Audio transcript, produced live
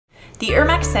The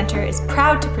Ermac Centre is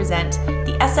proud to present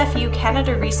the SFU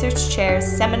Canada Research Chair's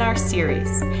Seminar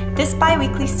Series. This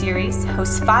bi-weekly series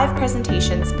hosts 5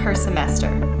 presentations per semester.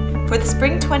 For the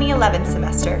Spring 2011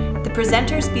 semester, the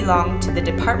presenters belong to the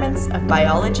Departments of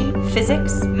Biology,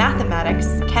 Physics, Mathematics,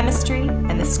 Chemistry,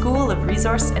 and the School of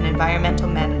Resource and Environmental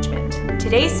Management.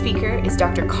 Today's speaker is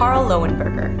Dr. Carl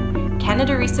Lowenberger,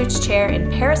 Canada Research Chair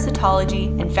in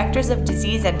Parasitology and Vectors of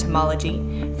Disease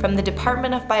Entomology from the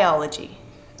Department of Biology.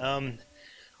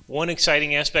 One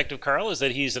exciting aspect of Carl is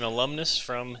that he's an alumnus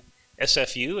from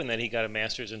SFU and that he got a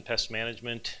master's in pest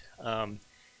management from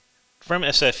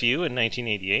SFU in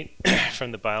 1988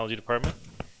 from the biology department.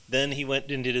 Then he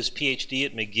went and did his PhD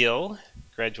at McGill,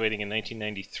 graduating in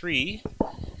 1993,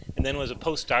 and then was a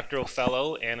postdoctoral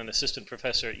fellow and an assistant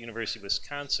professor at University of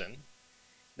Wisconsin.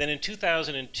 Then in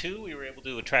 2002, we were able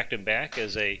to attract him back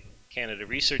as a Canada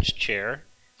Research Chair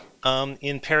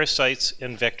in Parasites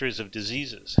and Vectors of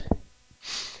Diseases.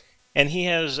 And he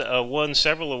has won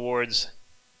several awards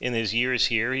in his years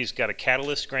here. He's got a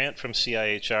Catalyst grant from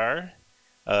CIHR,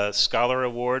 a Scholar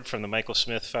Award from the Michael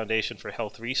Smith Foundation for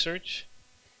Health Research,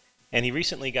 and he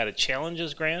recently got a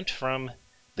Challenges grant from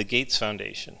the Gates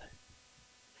Foundation.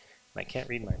 I can't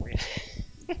read my reading.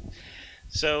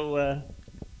 So, and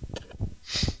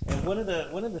one of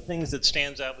the things that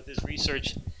stands out with his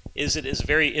research is it is a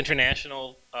very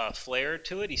international flair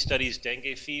to it. He studies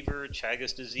dengue fever,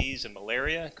 Chagas disease, and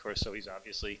malaria. Of course, so he's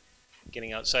obviously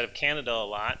getting outside of Canada a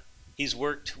lot. He's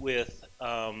worked with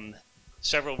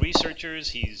several researchers.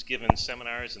 He's given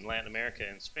seminars in Latin America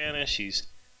in Spanish. He's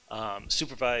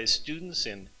supervised students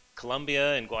in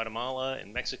Colombia and Guatemala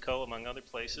and Mexico, among other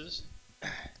places.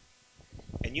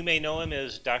 And you may know him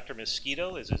as Dr.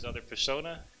 Mosquito, is his other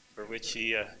persona, for which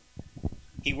he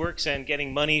works on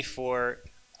getting money for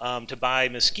to buy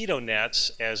mosquito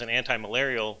nets as an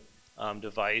anti-malarial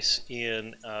device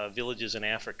in villages in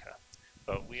Africa.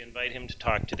 But we invite him to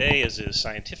talk today as his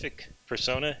scientific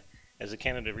persona as a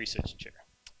Canada Research Chair.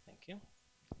 Thank you.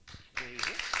 Can you use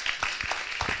this?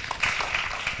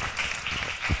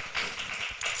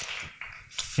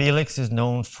 Felix is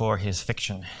known for his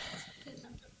fiction.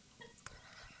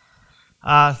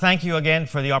 Thank you again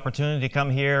for the opportunity to come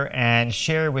here and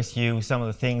share with you some of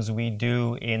the things we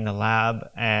do in the lab.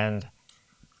 And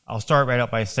I'll start right out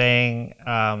by saying,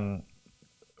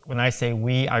 when I say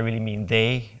we, I really mean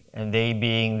they, and they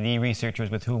being the researchers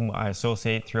with whom I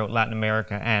associate throughout Latin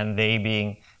America, and they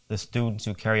being the students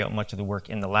who carry out much of the work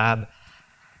in the lab.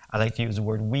 I like to use the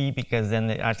word we because then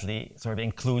it actually sort of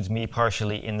includes me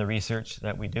partially in the research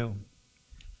that we do.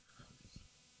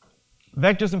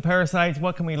 Vectors and parasites,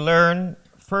 what can we learn?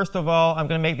 First of all, I'm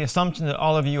going to make the assumption that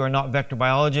all of you are not vector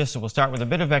biologists, so we'll start with a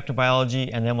bit of vector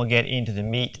biology and then we'll get into the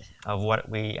meat of what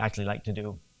we actually like to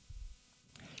do.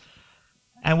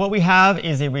 And what we have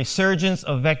is a resurgence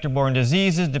of vector-borne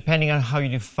diseases. Depending on how you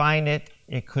define it,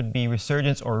 it could be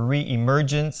resurgence or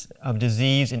re-emergence of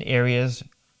disease in areas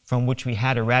from which we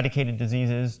had eradicated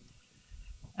diseases.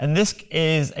 And this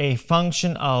is a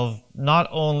function of not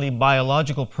only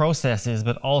biological processes,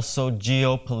 but also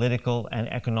geopolitical and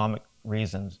economic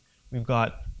reasons. We've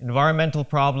got environmental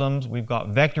problems, we've got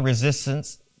vector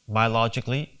resistance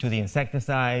biologically to the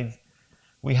insecticides,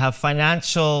 we have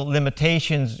financial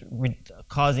limitations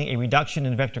causing a reduction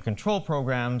in vector control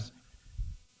programs,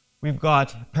 we've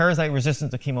got parasite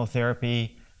resistance to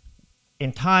chemotherapy.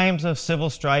 In times of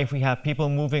civil strife, we have people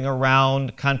moving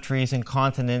around countries and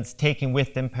continents, taking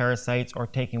with them parasites or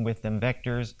taking with them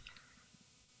vectors.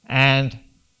 And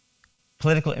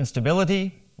political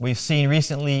instability. We've seen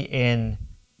recently in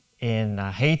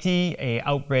Haiti an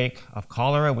outbreak of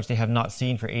cholera, which they have not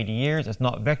seen for 80 years. It's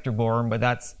not vector-borne, but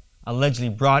that's allegedly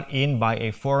brought in by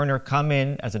a foreigner, come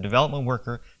in as a development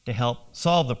worker to help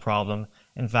solve the problem,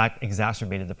 in fact,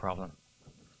 exacerbated the problem.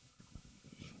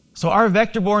 So are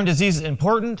vector-borne diseases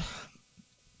important?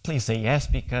 Please say yes,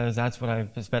 because that's what I've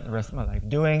spent the rest of my life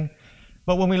doing.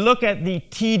 But when we look at the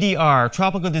TDR,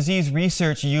 Tropical Disease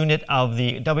Research Unit of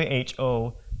the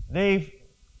WHO, they've...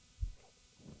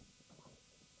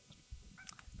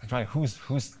 I'm trying, who's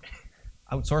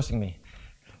outsourcing me?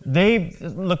 They've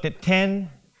looked at 10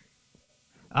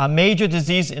 major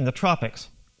diseases in the tropics.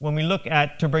 When we look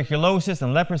at tuberculosis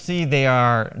and leprosy, they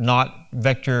are not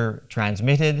vector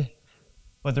transmitted.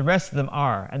 But the rest of them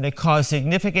are, and they cause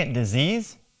significant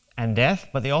disease and death,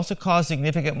 but they also cause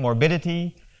significant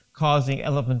morbidity, causing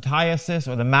elephantiasis,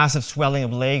 or the massive swelling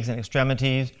of legs and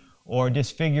extremities, or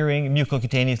disfiguring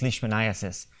mucocutaneous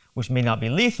leishmaniasis, which may not be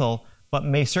lethal, but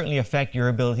may certainly affect your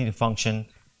ability to function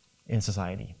in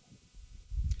society.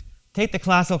 Take the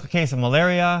classical case of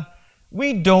malaria.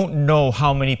 We don't know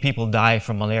how many people die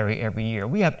from malaria every year.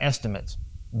 We have estimates.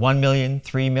 1 million,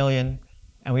 3 million,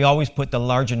 and we always put the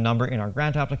larger number in our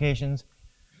grant applications.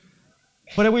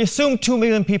 But if we assume 2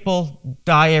 million people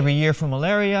die every year from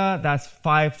malaria, that's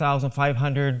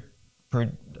 5,500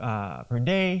 per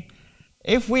day.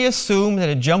 If we assume that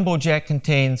a jumbo jet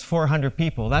contains 400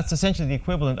 people, that's essentially the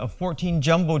equivalent of 14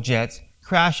 jumbo jets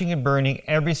crashing and burning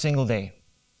every single day.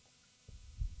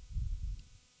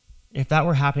 If that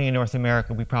were happening in North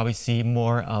America, we probably see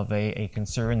more of a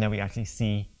concern than we actually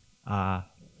see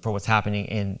for what's happening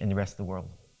in the rest of the world.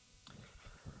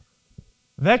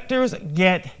 Vectors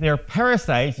get their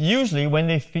parasites usually when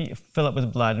they fill up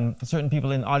with blood, and certain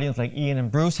people in the audience like Ian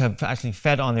and Bruce have actually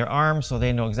fed on their arms, so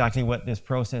they know exactly what this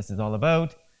process is all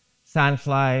about.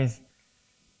 Sandflies,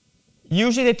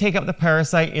 usually they take up the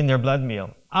parasite in their blood meal.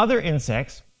 Other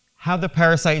insects have the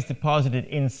parasites deposited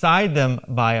inside them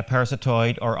by a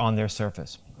parasitoid or on their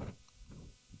surface.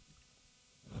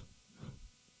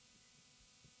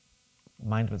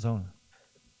 Mind of its own.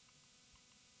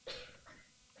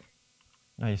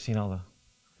 Now you've seen all the...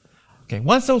 Okay,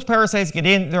 once those parasites get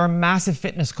in, there are massive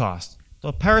fitness costs. So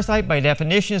a parasite, by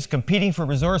definition, is competing for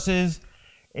resources.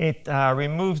 It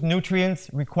removes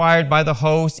nutrients required by the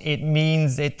host. It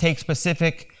means it takes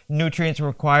specific nutrients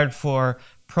required for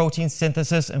protein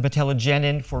synthesis and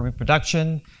vitellogenin for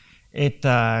reproduction. It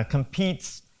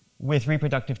competes with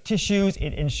reproductive tissues.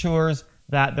 It ensures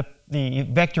that the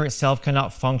vector itself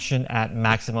cannot function at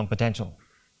maximum potential.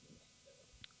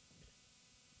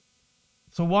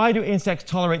 So why do insects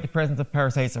tolerate the presence of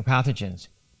parasites and pathogens?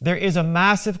 There is a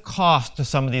massive cost to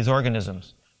some of these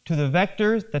organisms. To the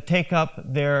vectors that take up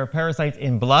their parasites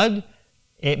in blood,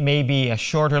 it may be a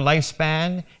shorter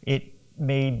lifespan, it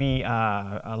may be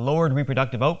a lowered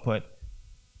reproductive output.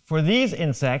 For these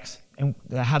insects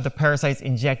that have the parasites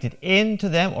injected into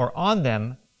them or on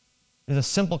them, there's a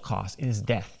simple cost, it is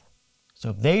death. So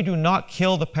if they do not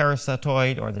kill the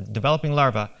parasitoid or the developing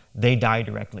larva, they die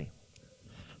directly.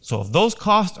 So if those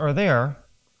costs are there,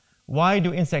 why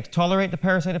do insects tolerate the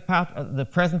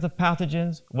presence of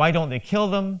pathogens? Why don't they kill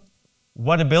them?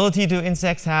 What ability do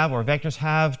insects have or vectors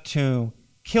have to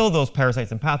kill those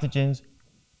parasites and pathogens?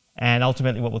 And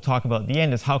ultimately what we'll talk about at the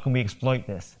end is how can we exploit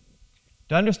this?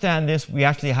 To understand this, we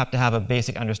actually have to have a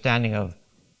basic understanding of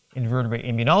invertebrate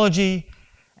immunology.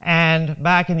 And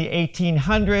back in the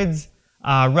 1800s,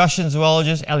 Russian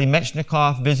zoologist Elie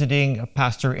Metchnikov, visiting a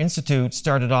Pasteur Institute,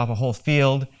 started off a whole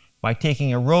field by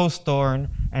taking a rose thorn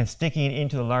and sticking it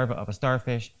into the larva of a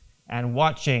starfish and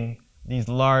watching these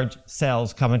large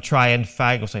cells come and try and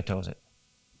phagocytose it.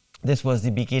 This was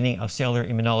the beginning of cellular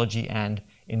immunology and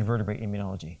invertebrate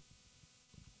immunology.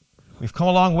 We've come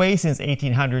a long way since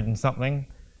 1800 and something.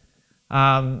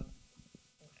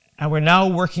 And we're now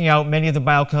working out many of the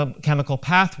biochemical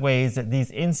pathways that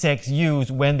these insects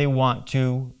use when they want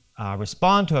to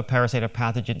respond to a parasite or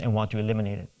pathogen and want to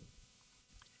eliminate it.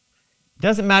 It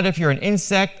doesn't matter if you're an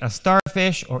insect, a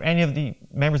starfish, or any of the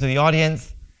members of the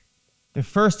audience, the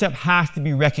first step has to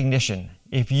be recognition.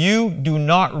 If you do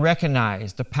not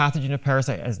recognize the pathogen or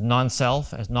parasite as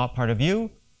non-self, as not part of you,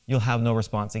 you'll have no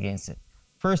response against it.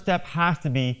 First step has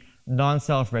to be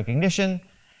non-self recognition.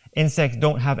 Insects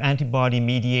don't have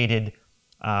antibody-mediated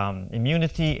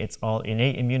immunity. It's all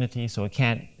innate immunity, so it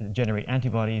can't generate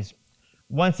antibodies.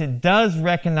 Once it does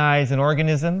recognize an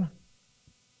organism,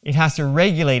 it has to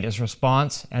regulate its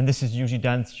response, and this is usually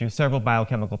done through several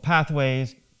biochemical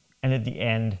pathways, and at the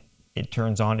end, it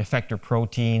turns on effector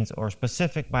proteins or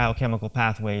specific biochemical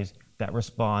pathways that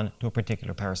respond to a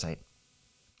particular parasite.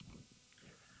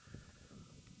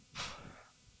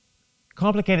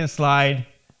 Complicated slide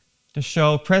to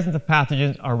show presence of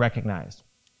pathogens are recognized.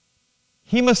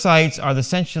 Hemocytes are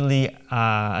essentially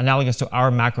analogous to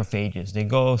our macrophages. They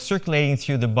go circulating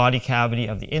through the body cavity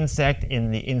of the insect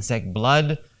in the insect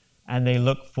blood, and they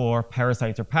look for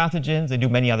parasites or pathogens. They do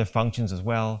many other functions as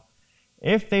well.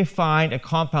 If they find a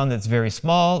compound that's very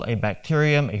small, a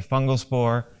bacterium, a fungal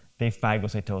spore, they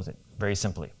phagocytose it, very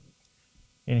simply.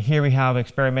 And here we have an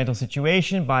experimental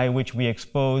situation by which we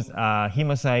expose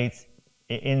hemocytes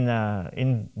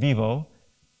in vivo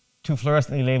to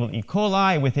fluorescently labeled E.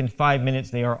 coli. Within 5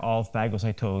 minutes, they are all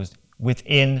phagocytosed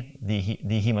within the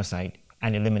hemocyte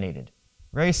and eliminated.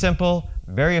 Very simple,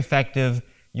 very effective.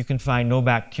 You can find no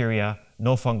bacteria,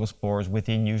 no fungal spores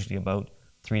within usually about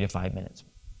 3 to 5 minutes.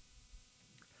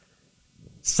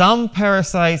 Some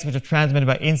parasites which are transmitted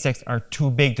by insects are too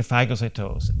big to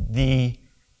phagocytose. The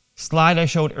slide I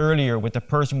showed earlier with the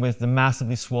person with the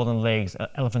massively swollen legs,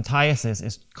 elephantiasis,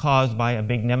 is caused by a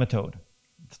big nematode,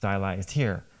 stylized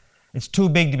here. It's too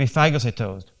big to be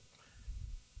phagocytosed.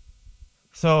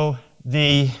 So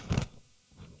the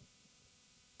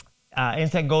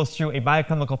insect goes through a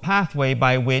biochemical pathway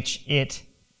by which it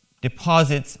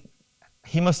deposits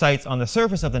hemocytes on the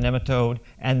surface of the nematode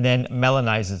and then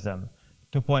melanizes them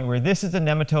to a point where this is the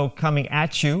nematode coming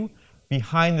at you.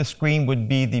 Behind the screen would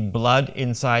be the blood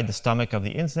inside the stomach of the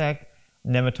insect.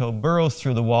 Nematode burrows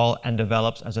through the wall and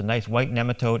develops as a nice white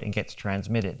nematode and gets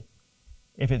transmitted.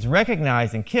 If it's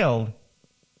recognized and killed,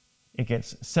 it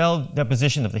gets cell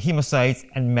deposition of the hemocytes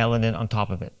and melanin on top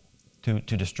of it to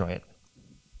destroy it.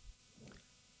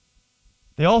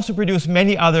 They also produce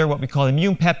many other what we call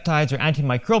immune peptides or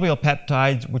antimicrobial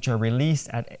peptides, which are released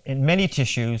in many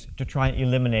tissues to try and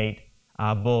eliminate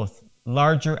both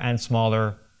larger and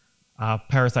smaller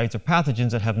parasites or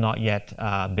pathogens that have not yet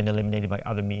been eliminated by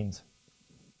other means.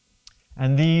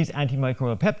 And these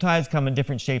antimicrobial peptides come in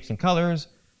different shapes and colors,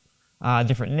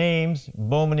 different names.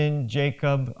 Boumannine,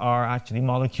 Jacob are actually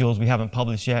molecules we haven't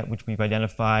published yet, which we've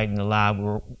identified in the lab.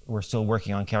 We're still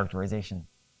working on characterization.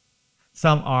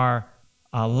 Some are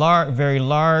very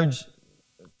large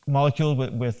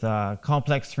molecules with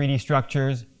complex 3D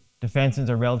structures. Defensins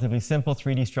are relatively simple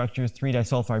 3D structures,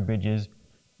 3-disulfide bridges,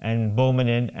 and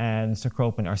boumannine and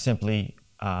cecropin are simply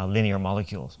linear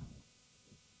molecules.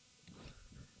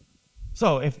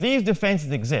 So if these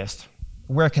defenses exist,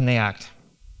 where can they act?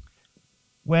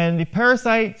 When the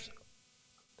parasites,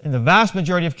 in the vast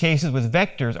majority of cases with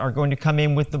vectors, are going to come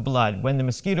in with the blood, when the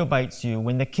mosquito bites you,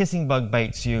 when the kissing bug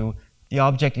bites you, the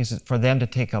object is for them to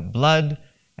take up blood,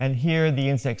 and here the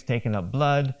insect's taken up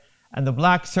blood, and the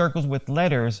black circles with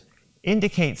letters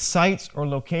indicate sites or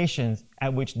locations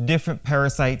at which different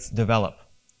parasites develop.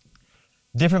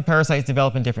 Different parasites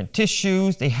develop in different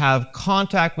tissues. They have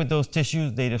contact with those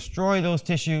tissues. They destroy those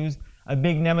tissues. A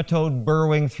big nematode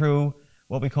burrowing through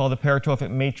what we call the paratrophic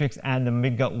matrix and the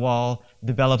midgut wall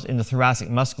develops in the thoracic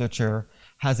musculature,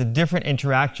 has a different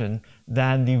interaction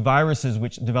than the viruses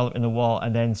which develop in the wall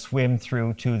and then swim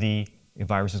through to the, if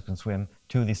viruses can swim,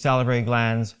 to the salivary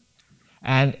glands.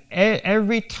 And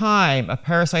every time a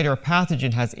parasite or a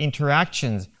pathogen has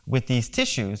interactions with these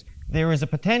tissues, there is a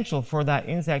potential for that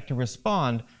insect to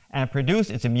respond and produce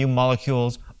its immune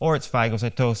molecules or its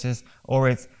phagocytosis or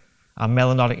its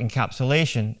melanotic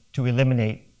encapsulation to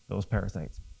eliminate those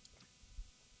parasites.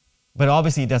 But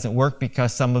obviously it doesn't work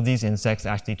because some of these insects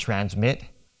actually transmit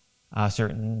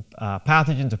certain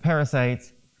pathogens or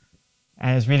parasites.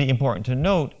 And it's really important to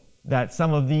note that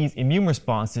some of these immune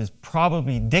responses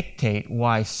probably dictate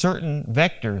why certain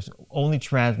vectors only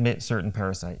transmit certain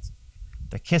parasites.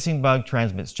 The kissing bug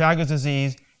transmits Chagas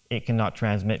disease. It cannot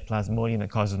transmit Plasmodium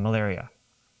that causes malaria.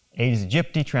 Aedes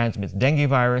aegypti transmits dengue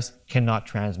virus, cannot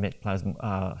transmit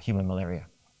human malaria.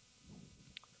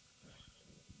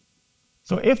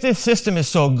 So if this system is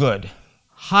so good,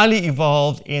 highly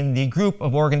evolved in the group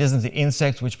of organisms, the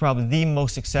insects, which is probably the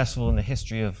most successful in the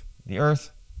history of the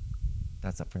Earth,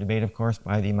 that's up for debate, of course,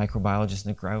 by the microbiologists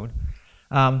in the crowd.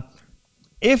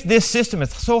 If this system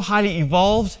is so highly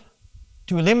evolved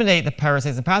to eliminate the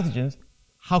parasites and pathogens,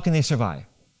 how can they survive?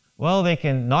 Well, they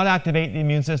can not activate the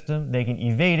immune system, they can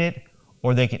evade it,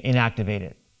 or they can inactivate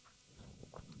it.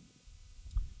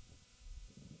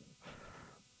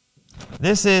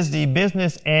 This is the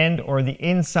business end or the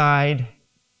inside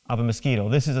of a mosquito.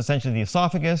 This is essentially the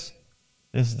esophagus.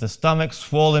 This is the stomach,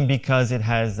 swollen because it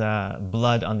has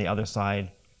blood on the other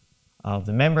side of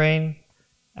the membrane.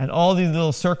 And all these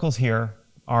little circles here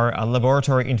are a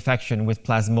laboratory infection with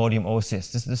Plasmodium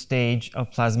oocysts. This is the stage of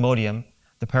Plasmodium,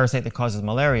 the parasite that causes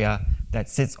malaria, that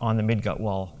sits on the midgut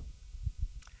wall.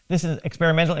 This is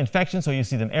experimental infection, so you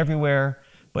see them everywhere.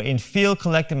 But in field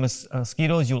collected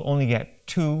mosquitoes, you'll only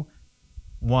get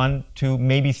 1, 2,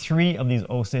 maybe 3 of these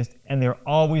oocysts, and they're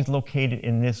always located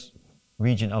in this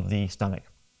region of the stomach,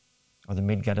 or the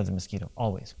midgut of the mosquito,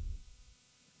 always.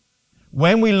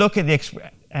 When we look at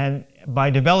and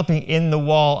by developing in the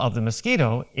wall of the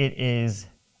mosquito, it is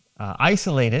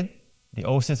isolated. The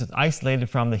oocyst is isolated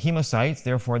from the hemocytes,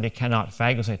 therefore they cannot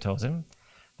phagocytose them.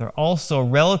 They're also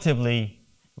relatively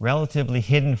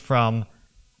hidden from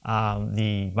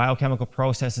the biochemical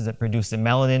processes that produce the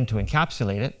melanin to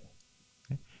encapsulate it.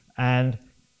 And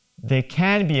they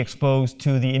can be exposed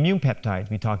to the immune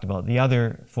peptides we talked about, the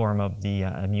other form of the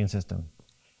immune system.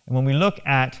 And when we look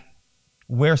at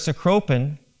where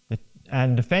cecropin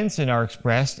and defensin are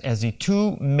expressed as the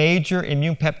 2 major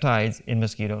immune peptides in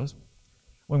mosquitoes,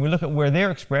 when we look at where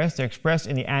they're expressed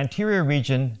in the anterior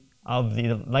region of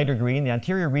the lighter green, the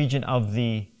anterior region of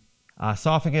the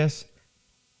esophagus,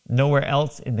 nowhere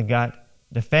else in the gut.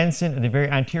 Defensin in the very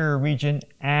anterior region,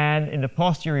 and in the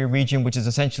posterior region, which is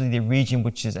essentially the region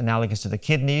which is analogous to the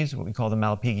kidneys, what we call the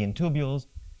Malpighian tubules.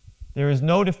 There is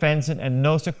no defensin and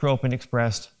no cecropin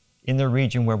expressed in the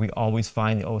region where we always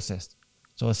find the oocyst.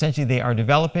 So essentially they are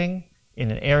developing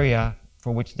in an area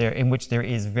in which there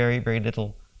is very, very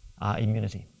little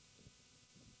immunity.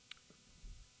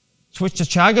 Switch to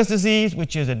Chagas disease,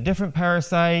 which is a different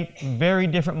parasite, very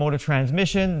different mode of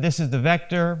transmission. This is the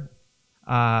vector.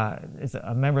 It's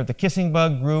a member of the kissing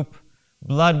bug group.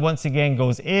 Blood once again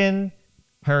goes in.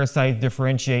 Parasites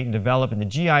differentiate and develop in the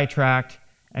GI tract.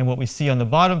 And what we see on the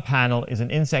bottom panel is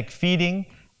an insect feeding.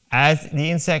 As the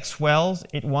insect swells,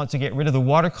 it wants to get rid of the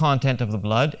water content of the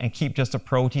blood and keep just the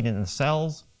protein in the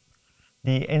cells.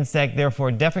 The insect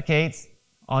therefore defecates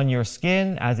on your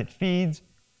skin as it feeds,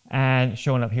 and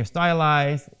shown up here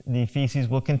stylized, the feces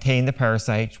will contain the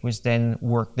parasites, which then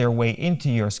work their way into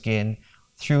your skin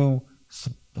through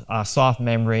soft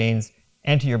membranes,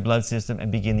 enter your blood system,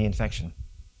 and begin the infection.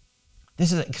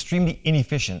 This is an extremely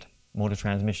inefficient mode of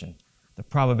transmission. The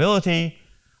probability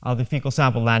of the fecal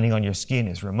sample landing on your skin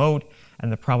is remote,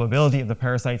 and the probability of the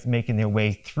parasites making their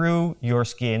way through your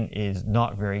skin is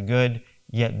not very good,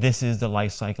 yet this is the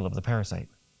life cycle of the parasite.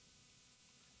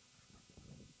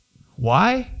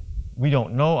 Why? We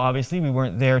don't know, obviously. We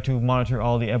weren't there to monitor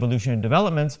all the evolution and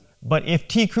developments, but if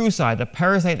T. cruzi, the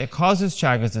parasite that causes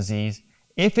Chagas disease,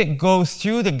 if it goes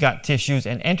through the gut tissues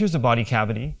and enters the body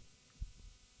cavity,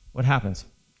 what happens?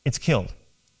 It's killed.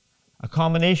 A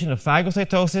combination of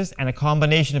phagocytosis and a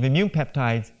combination of immune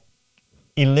peptides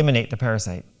eliminate the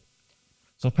parasite.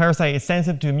 So parasite is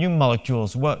sensitive to immune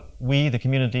molecules. What we, the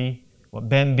community, what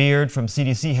Ben Beard from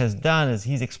CDC has done is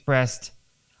he's expressed,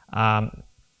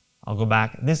 I'll go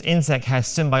back, this insect has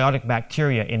symbiotic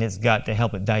bacteria in its gut to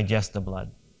help it digest the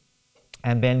blood.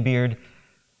 And Ben Beard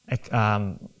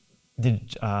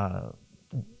did a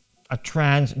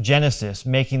transgenesis,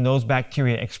 making those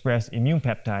bacteria express immune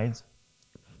peptides.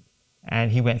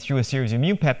 And he went through a series of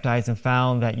immune peptides and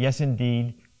found that, yes,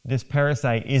 indeed, this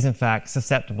parasite is in fact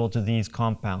susceptible to these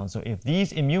compounds. So if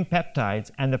these immune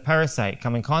peptides and the parasite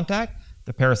come in contact,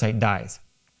 the parasite dies.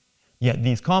 Yet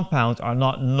these compounds are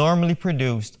not normally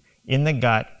produced in the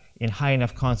gut in high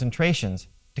enough concentrations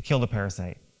to kill the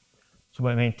parasite. So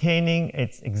by maintaining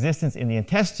its existence in the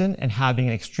intestine and having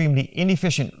an extremely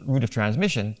inefficient route of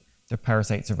transmission, the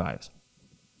parasite survives.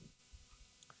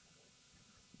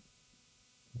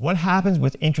 What happens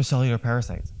with intracellular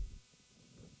parasites?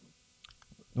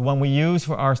 The one we use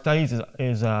for our studies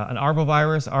is an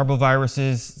arbovirus.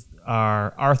 Arboviruses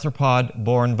are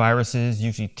arthropod-borne viruses,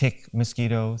 usually tick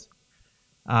mosquitoes.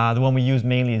 The one we use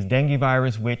mainly is dengue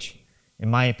virus, which, in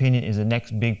my opinion, is the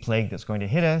next big plague that's going to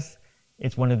hit us.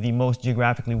 It's one of the most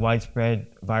geographically widespread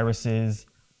viruses.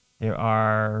 There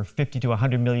are 50 to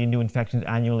 100 million new infections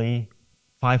annually,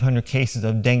 500 cases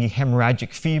of dengue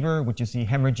hemorrhagic fever, which you see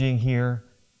hemorrhaging here,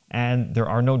 and there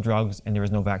are no drugs and there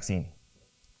is no vaccine.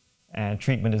 And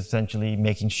treatment is essentially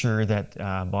making sure that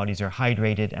bodies are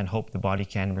hydrated and hope the body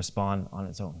can respond on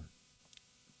its own.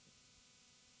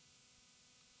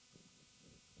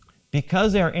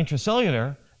 Because they are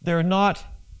intracellular, they're not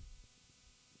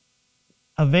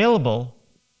available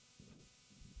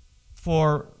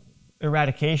for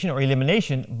eradication or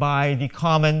elimination by the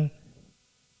commonly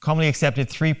accepted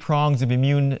three prongs of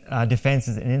immune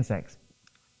defenses in insects.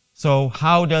 So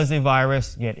how does a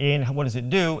virus get in, what does it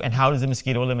do, and how does the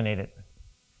mosquito eliminate it?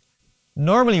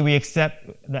 Normally we accept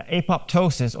that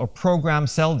apoptosis, or programmed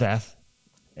cell death,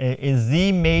 is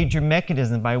the major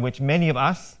mechanism by which many of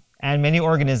us and many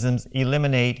organisms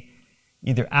eliminate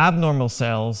either abnormal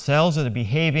cells, cells that are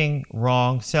behaving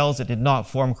wrong, cells that did not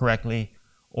form correctly,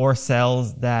 or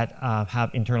cells that have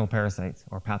internal parasites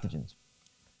or pathogens.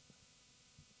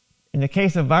 In the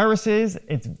case of viruses,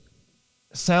 it's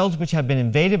cells which have been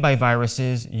invaded by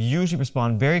viruses usually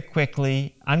respond very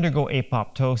quickly, undergo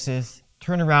apoptosis,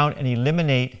 turn around and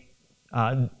eliminate,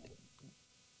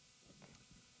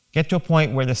 get to a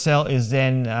point where the cell is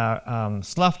then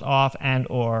sloughed off and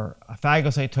or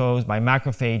phagocytosed by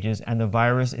macrophages, and the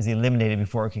virus is eliminated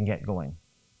before it can get going.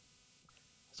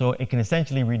 So it can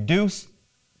essentially reduce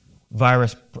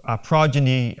virus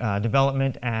progeny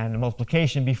development and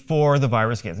multiplication before the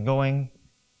virus gets going,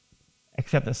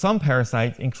 except that some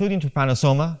parasites, including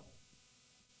Trypanosoma,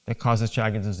 that causes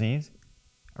Chagas disease,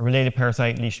 a related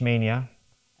parasite, Leishmania,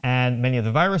 and many of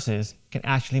the viruses can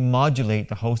actually modulate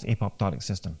the host apoptotic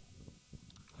system.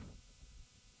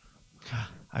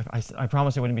 I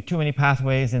promised there wouldn't be too many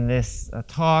pathways in this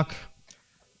talk.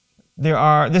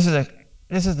 This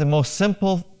is the most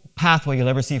simple pathway you'll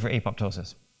ever see for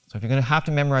apoptosis. So if you're going to have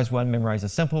to memorize one, memorize a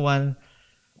simple one.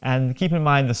 And keep in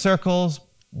mind the circles,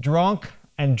 DRONC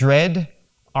and DREAD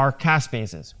are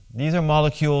caspases. These are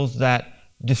molecules that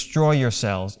destroy your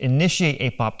cells, initiate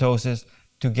apoptosis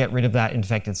to get rid of that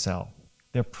infected cell.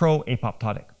 They're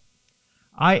pro-apoptotic.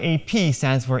 IAP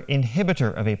stands for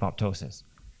inhibitor of apoptosis.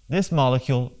 This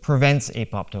molecule prevents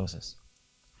apoptosis.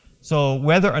 So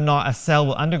whether or not a cell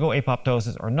will undergo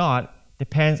apoptosis or not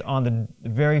depends on the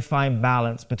very fine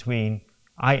balance between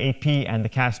IAP and the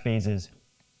caspases.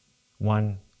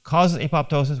 One causes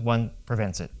apoptosis, one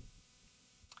prevents it.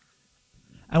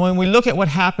 And when we look at what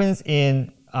happens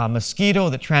in a mosquito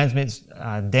that transmits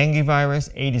dengue virus,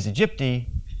 Aedes aegypti,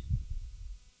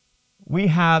 we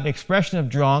have expression of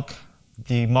DRONC,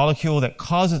 the molecule that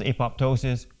causes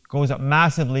apoptosis, goes up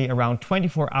massively around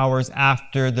 24 hours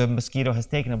after the mosquito has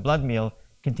taken a blood meal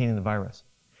containing the virus.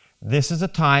 This is a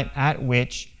time at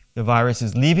which the virus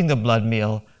is leaving the blood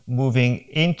meal, moving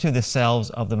into the cells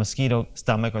of the mosquito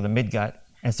stomach or the midgut,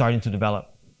 and starting to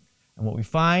develop. And what we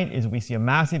find is we see a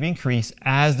massive increase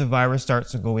as the virus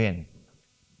starts to go in.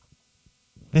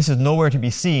 This is nowhere to be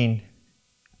seen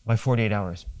by 48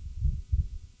 hours.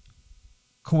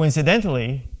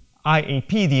 Coincidentally, IAP,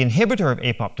 the inhibitor of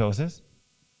apoptosis,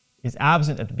 is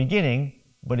absent at the beginning,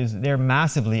 but is there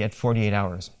massively at 48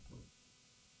 hours.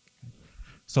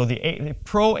 So the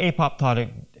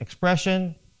pro-apoptotic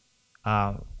expression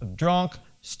of DRONC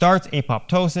starts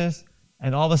apoptosis,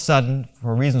 and all of a sudden,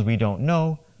 for reasons we don't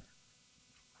know,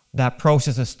 that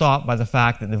process is stopped by the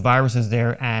fact that the virus is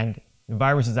there, and the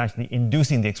virus is actually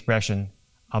inducing the expression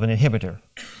of an inhibitor.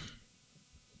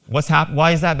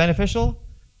 Why is that beneficial?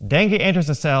 Dengue enters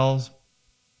the cells,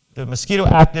 the mosquito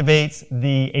activates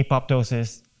the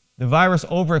apoptosis, the virus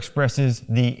overexpresses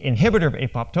the inhibitor of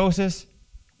apoptosis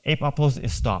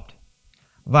is stopped.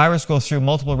 Virus goes through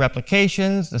multiple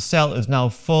replications, the cell is now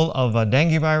full of a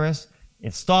dengue virus,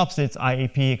 it stops its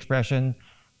IAP expression,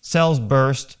 cells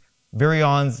burst,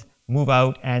 virions move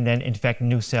out and then infect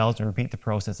new cells and repeat the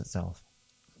process itself.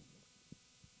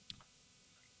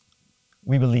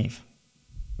 We believe.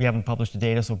 We haven't published the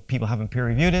data, so people haven't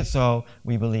peer-reviewed it, so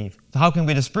we believe. So how can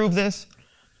we disprove this?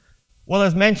 Well,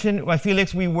 as mentioned by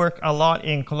Felix, we work a lot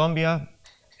in Colombia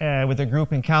with a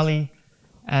group in Cali,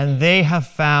 and they have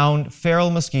found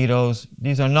feral mosquitoes.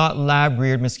 These are not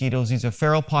lab-reared mosquitoes. These are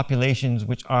feral populations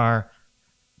which are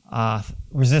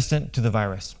resistant to the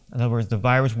virus. In other words, the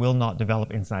virus will not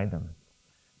develop inside them.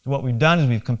 So what we've done is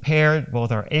we've compared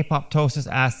both our apoptosis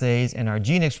assays and our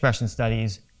gene expression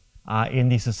studies in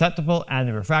the susceptible and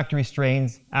the refractory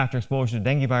strains after exposure to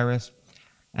dengue virus.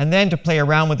 And then to play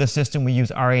around with the system, we use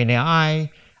RNAi,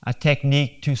 a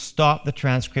technique to stop the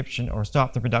transcription or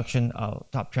stop the production of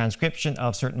transcription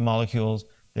of certain molecules.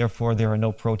 Therefore, there are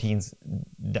no proteins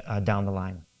down the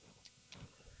line.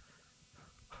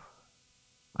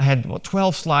 I had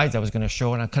 12 slides I was going to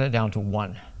show, and I cut it down to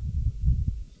 1.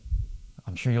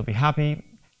 I'm sure you'll be happy.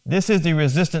 This is the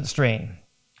resistant strain.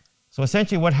 So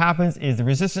essentially what happens is the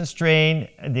resistant strain,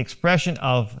 the expression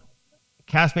of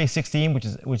caspase 16,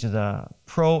 which is a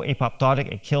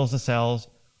pro-apoptotic, it kills the cells,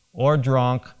 or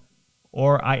DRONC,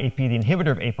 or IAP, the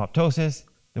inhibitor of apoptosis.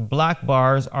 The black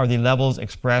bars are the levels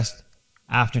expressed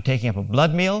after taking up a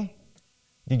blood meal.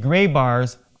 The gray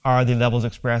bars are the levels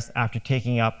expressed after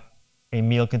taking up a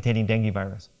meal containing dengue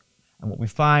virus. And what we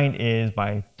find is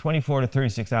by 24 to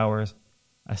 36 hours,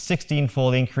 a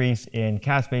 16-fold increase in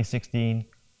caspase 16,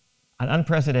 an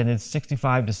unprecedented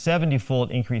 65 to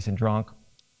 70-fold increase in DRONC,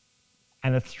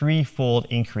 and a 3 to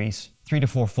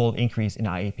 4-fold increase in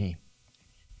IAP.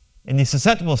 In the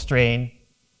susceptible strain,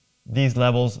 these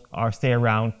levels stay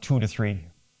around 2 to 3,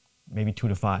 maybe 2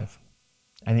 to 5,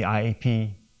 and the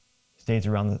IAP stays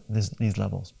around these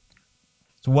levels.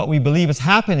 So what we believe is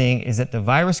happening is that the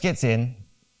virus gets into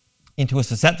a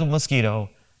susceptible mosquito,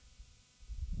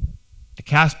 the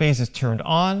caspase is turned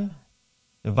on,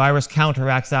 the virus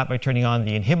counteracts that by turning on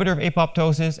the inhibitor of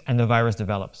apoptosis, and the virus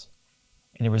develops.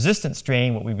 In a resistant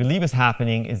strain, what we believe is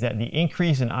happening is that the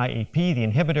increase in IAP, the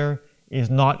inhibitor, is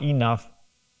not enough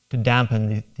to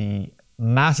dampen the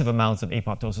massive amounts of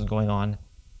apoptosis going on.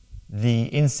 The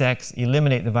insects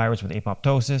eliminate the virus with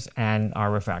apoptosis and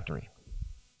are refractory.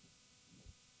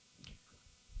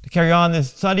 To carry on the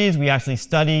studies, we actually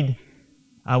studied,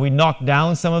 we knocked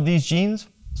down some of these genes.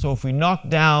 So if we knock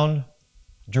down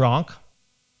DRONC,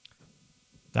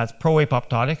 that's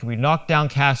pro-apoptotic. If we knock down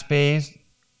caspase,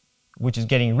 which is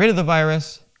getting rid of the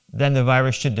virus, then the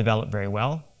virus should develop very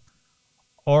well.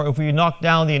 Or if we knock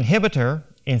down the inhibitor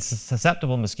in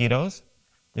susceptible mosquitoes,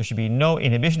 there should be no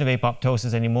inhibition of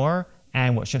apoptosis anymore,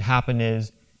 and what should happen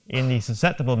is in the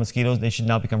susceptible mosquitoes, they should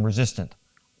now become resistant.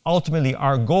 Ultimately,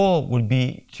 our goal would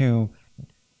be to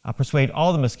persuade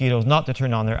all the mosquitoes not to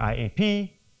turn on their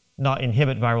IAP, not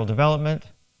inhibit viral development,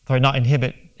 not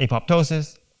inhibit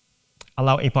apoptosis,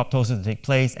 allow apoptosis to take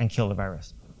place and kill the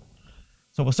virus.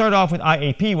 So we'll start off with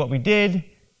IAP. What we did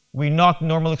we knocked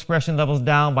normal expression levels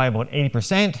down by about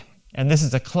 80%. And this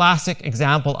is a classic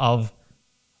example of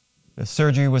the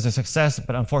surgery was a success,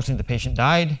 but unfortunately the patient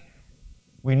died.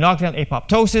 We knocked down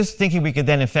apoptosis, thinking we could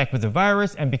then infect with the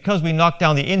virus. And because we knocked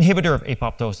down the inhibitor of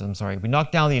apoptosis, we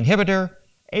knocked down the inhibitor,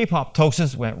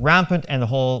 apoptosis went rampant, and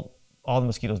all the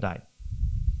mosquitoes died.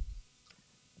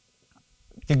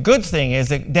 The good thing is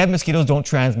that dead mosquitoes don't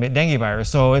transmit dengue virus,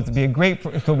 so it'd be a great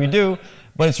what we do,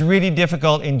 but it's really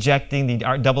difficult injecting the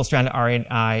double-stranded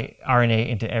RNA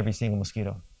into every single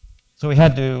mosquito. So we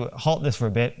had to halt this for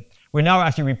a bit. We're now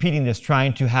actually repeating this,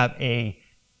 trying to have a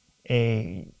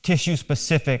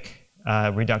tissue-specific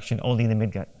reduction only in the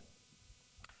midgut.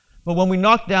 But when we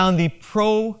knock down the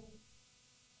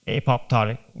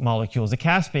pro-apoptotic molecules, the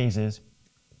caspases,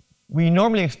 we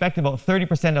normally expect about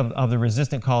 30% of the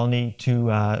resistant colony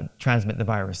to transmit the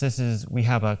virus. We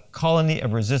have a colony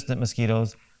of resistant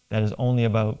mosquitoes that is only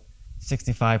about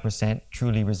 65%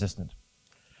 truly resistant.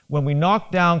 When we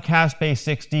knock down caspase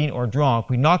 16 or DRONC,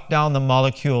 we knock down the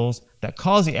molecules that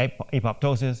cause the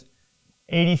apoptosis,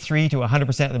 83 to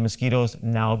 100% of the mosquitoes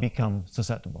now become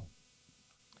susceptible.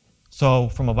 So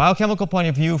from a biochemical point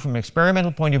of view, from an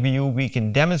experimental point of view, we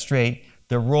can demonstrate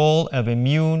the role of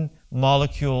immune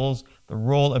molecules, the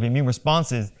role of immune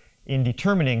responses in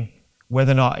determining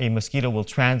whether or not a mosquito will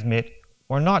transmit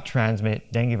or not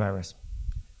transmit dengue virus.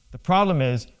 The problem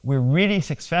is we're really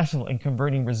successful in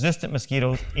converting resistant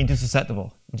mosquitoes into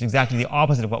susceptible, which is exactly the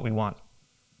opposite of what we want.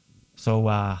 So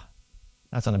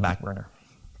that's on the back burner.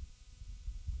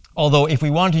 Although if we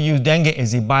want to use dengue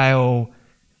as a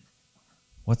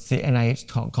what's the NIH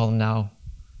call them now?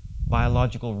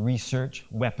 Biological research,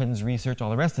 weapons research, all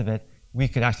the rest of it, we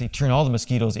could actually turn all the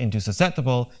mosquitoes into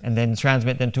susceptible and then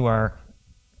transmit them to our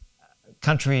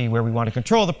country where we want to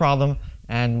control the problem,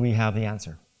 and we have the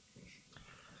answer.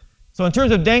 So in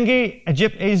terms of dengue,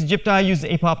 Aedes aegypti uses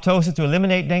apoptosis to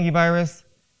eliminate dengue virus.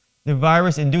 The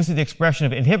virus induces the expression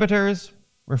of inhibitors.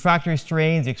 Refractory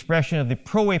strains, the expression of the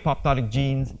pro-apoptotic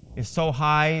genes is so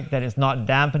high that it's not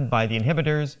dampened by the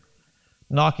inhibitors.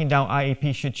 Knocking down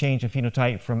IAP should change the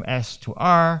phenotype from S to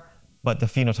R, but the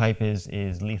phenotype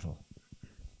is lethal.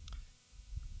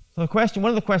 So one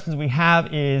of the questions we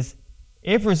have is,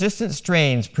 if resistant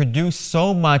strains produce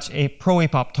so much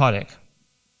pro-apoptotic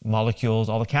molecules,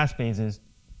 all the caspases,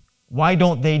 why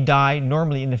don't they die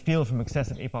normally in the field from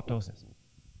excessive apoptosis?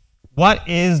 What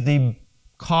is the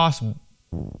cost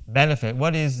benefit?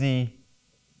 What is the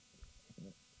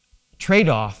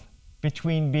trade-off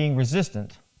between being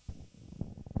resistant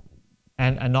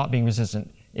and not being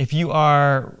resistant? If you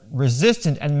are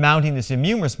resistant and mounting this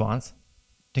immune response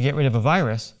to get rid of a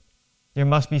virus, there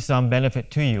must be some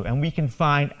benefit to you. And we can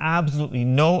find absolutely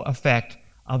no effect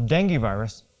of dengue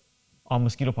virus on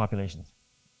mosquito populations.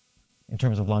 In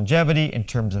terms of longevity, in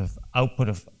terms of output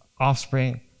of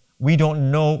offspring, we don't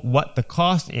know what the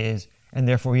cost is, and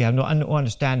therefore we have no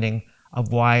understanding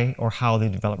of why or how they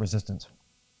develop resistance.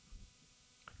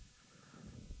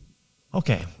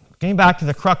 Okay, getting back to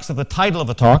the crux of the title of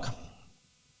the talk,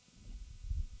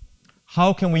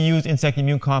 how can we use insect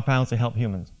immune compounds to help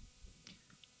humans?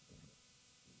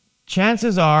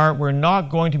 Chances are we're not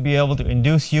going to be able to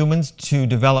induce humans to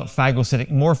develop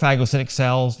more phagocytic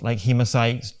cells like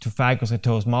hemocytes to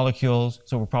phagocytose molecules,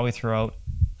 so we'll probably throw out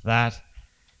that.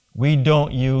 We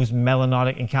don't use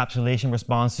melanotic encapsulation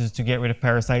responses to get rid of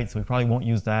parasites, so we probably won't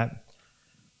use that.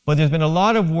 But there's been a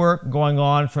lot of work going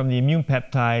on from the immune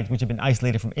peptides, which have been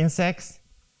isolated from insects,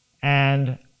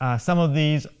 and some of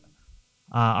these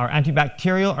are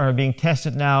antibacterial, are being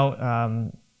tested now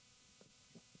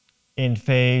in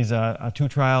phase 2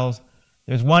 trials.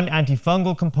 There's one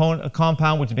antifungal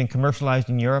compound which has been commercialized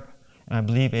in Europe, and I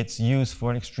believe it's used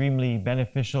for an extremely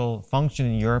beneficial function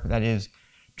in Europe, that is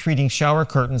treating shower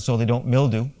curtains so they don't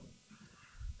mildew.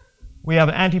 We have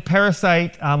an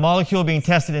anti-parasite molecule being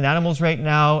tested in animals right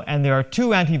now, and there are 2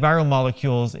 antiviral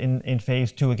molecules in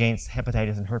phase 2 against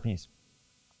hepatitis and herpes.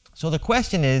 So the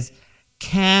question is,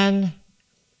 can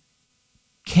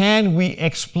we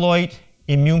exploit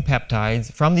immune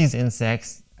peptides from these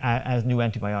insects as new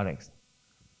antibiotics?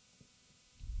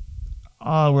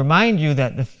 I'll remind you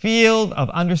that the field of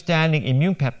understanding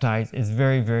immune peptides is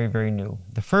very, very, very new.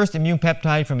 The first immune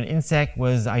peptide from an insect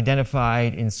was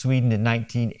identified in Sweden in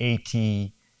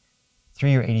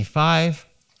 1983 or 85.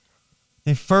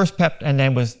 The first and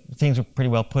then things were pretty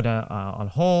well put on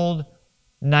hold.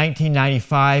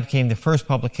 1995 came the first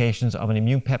publications of an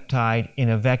immune peptide in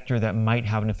a vector that might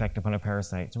have an effect upon a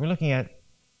parasite. So we're looking at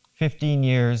 15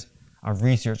 years of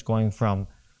research going from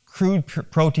crude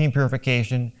protein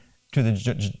purification to the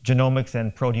genomics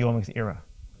and proteomics era.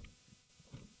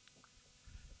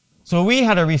 So we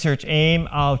had a research aim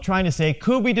of trying to say,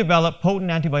 could we develop potent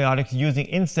antibiotics using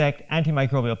insect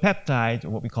antimicrobial peptides, or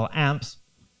what we call AMPs,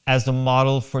 as the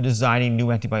model for designing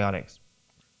new antibiotics,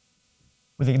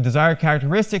 with the desired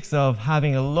characteristics of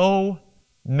having a low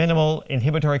minimal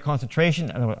inhibitory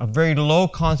concentration, a very low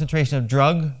concentration of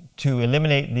drug to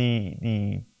eliminate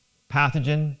the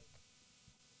pathogen,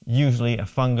 usually a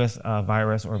fungus, a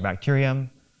virus, or a bacterium.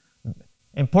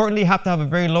 Importantly, you have to have a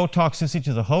very low toxicity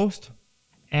to the host.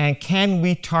 And can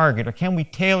we target, or can we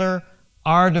tailor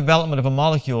our development of a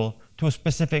molecule to a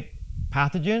specific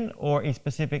pathogen or a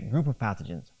specific group of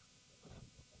pathogens?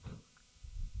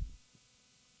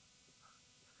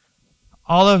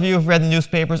 All of you have read the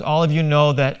newspapers. All of you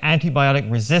know that antibiotic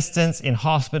resistance in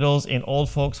hospitals, in old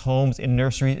folks' homes, in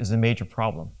nurseries is a major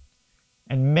problem.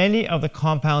 And many of the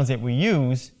compounds that we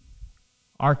use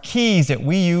are keys that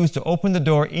we use to open the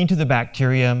door into the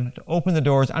bacterium, to open the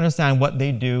doors, understand what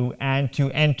they do, and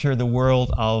to enter the world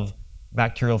of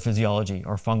bacterial physiology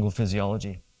or fungal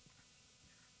physiology.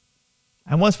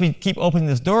 And once we keep opening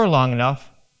this door long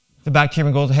enough, the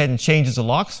bacterium goes ahead and changes the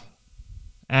locks,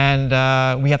 and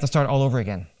we have to start all over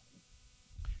again.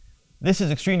 This is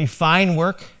extremely fine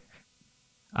work,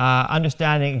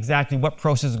 understanding exactly what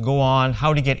processes go on,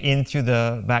 how to get in through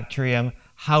the bacterium,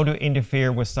 how to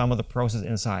interfere with some of the processes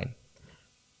inside.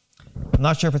 I'm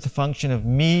not sure if it's a function of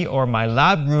me or my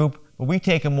lab group, but we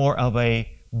take a more of a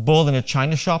bull in a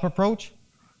china shop approach.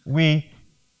 We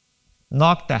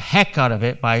knock the heck out of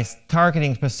it by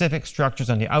targeting specific structures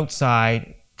on the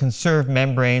outside, conserved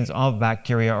membranes of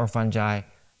bacteria or fungi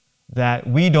that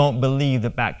we don't believe the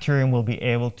bacterium will be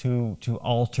able to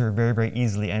alter very, very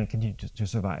easily and continue to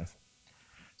survive.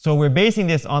 So we're basing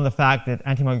this on the fact that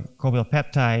antimicrobial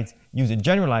peptides use a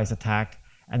generalized attack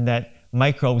and that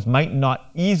microbes might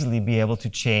not easily be able to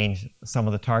change some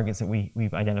of the targets that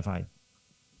we've identified.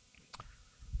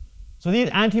 So these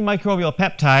antimicrobial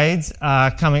peptides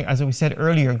coming, as we said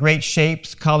earlier, great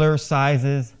shapes, colors,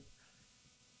 sizes.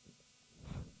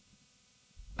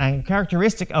 And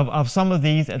characteristic of some of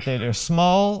these, they're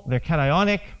small, they're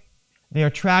cationic, they're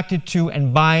attracted to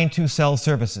and bind to cell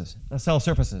surfaces.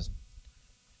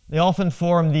 They often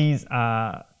form these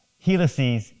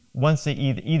helices once they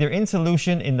either in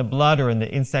solution in the blood or in the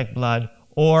insect blood,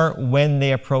 or when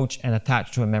they approach and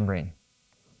attach to a membrane.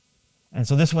 And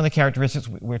so this is one of the characteristics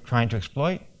we're trying to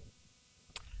exploit.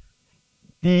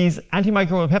 These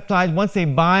antimicrobial peptides, once they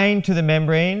bind to the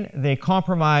membrane, they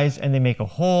compromise and they make a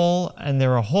hole, and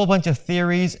there are a whole bunch of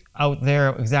theories out there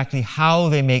exactly how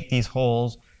they make these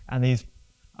holes, and these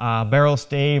barrel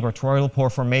stave or toroidal pore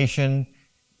formation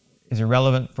is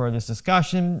irrelevant for this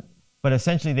discussion. But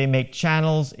essentially, they make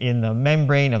channels in the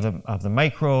membrane of the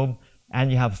microbe,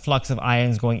 and you have a flux of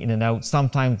ions going in and out.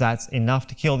 Sometimes that's enough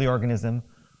to kill the organism.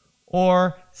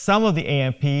 Or some of the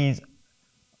AMPs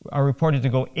are reported to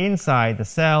go inside the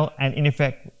cell and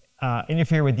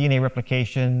interfere with DNA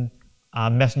replication,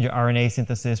 messenger RNA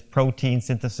synthesis,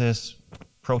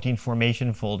 protein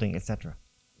formation, folding, etc.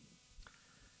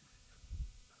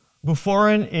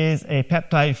 Buforin is a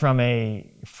peptide from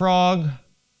a frog.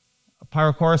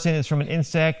 Pyrocoricin is from an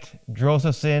insect.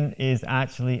 Drosocin is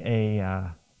actually a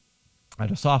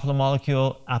Drosophila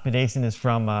molecule. Apidacin is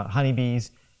from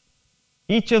honeybees.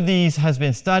 Each of these has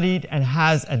been studied and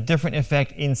has a different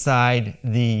effect inside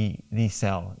the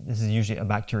cell. This is usually a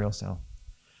bacterial cell.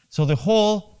 So the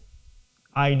whole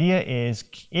idea is,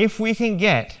 if we can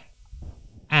get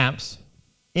AMPs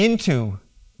into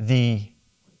the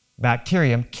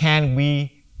bacterium, can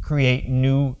we create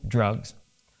new drugs?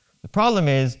 The problem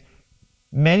is,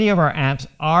 many of our AMPs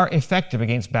are effective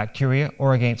against bacteria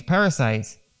or against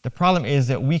parasites. The problem is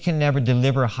that we can never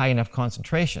deliver a high enough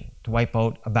concentration to wipe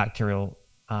out a bacterial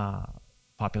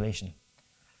population.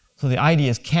 So the idea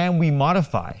is, can we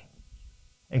modify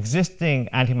existing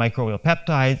antimicrobial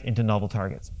peptides into novel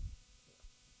targets?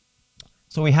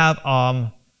 So we have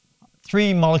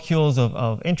 3 molecules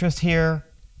of interest here,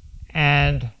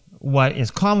 and what is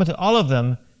common to all of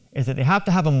them is that they have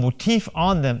to have a motif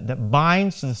on them that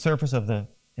binds to the surface of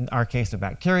in our case, the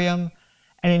bacterium,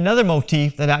 and another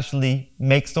motif that actually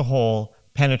makes the hole,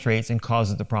 penetrates, and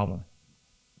causes the problem.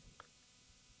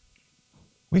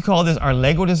 We call this our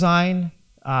Lego design.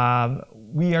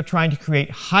 We are trying to create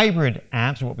hybrid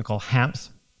AMPs, or what we call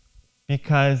HAMPs,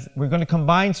 because we're going to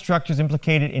combine structures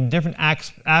implicated in different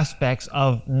aspects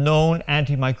of known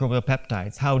antimicrobial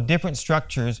peptides, how different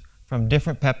structures from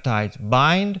different peptides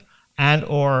bind and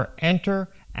or enter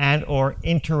and or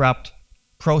interrupt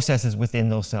processes within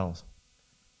those cells.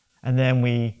 And then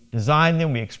we design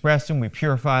them, we express them, we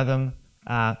purify them,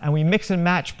 and we mix and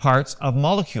match parts of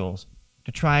molecules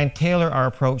to try and tailor our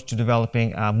approach to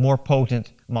developing more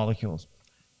potent molecules.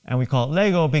 And we call it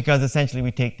Lego because essentially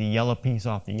we take the yellow piece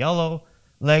off the yellow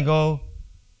Lego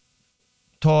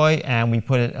toy and we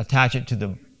attach it to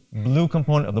the blue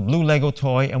component of the blue Lego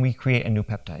toy, and we create a new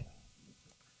peptide.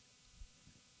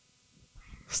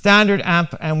 Standard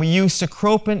AMP, and we use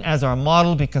sacropin as our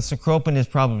model because sacropin is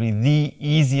probably the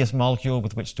easiest molecule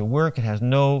with which to work. It has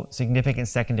no significant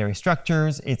secondary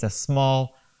structures. It's a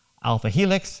small alpha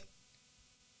helix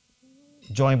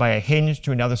joined by a hinge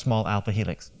to another small alpha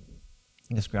helix,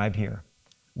 described here.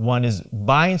 One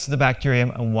binds to the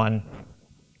bacterium and one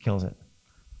kills it.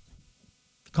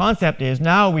 The concept is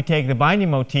now we take the binding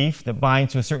motif that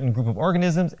binds to a certain group of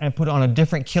organisms and put on a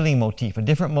different killing motif, a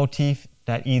different motif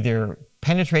that either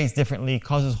penetrates differently,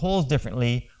 causes holes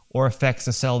differently, or affects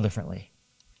the cell differently.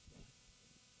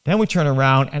 Then we turn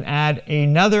around and add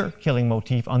another killing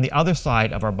motif on the other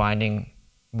side of our binding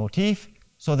motif,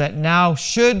 so that now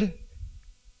should,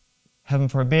 heaven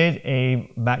forbid,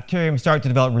 a bacterium start to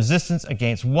develop resistance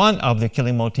against one of the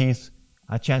killing motifs,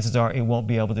 chances are it won't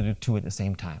be able to do two at the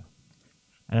same time.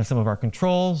 And in some of our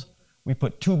controls, we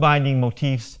put two binding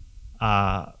motifs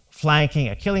flanking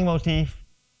a killing motif.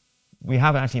 We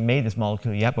haven't actually made this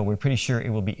molecule yet, but we're pretty sure it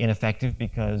will be ineffective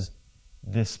because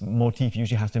this motif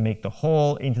usually has to make the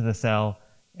hole into the cell,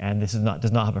 and this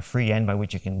does not have a free end by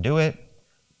which you can do it.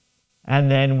 And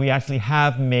then we actually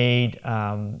have made,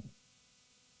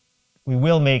 we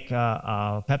will make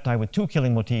a peptide with two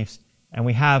killing motifs, and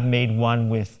we have made one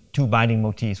with two binding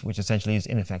motifs, which essentially is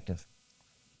ineffective.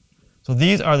 So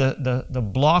these are the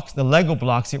blocks, the Lego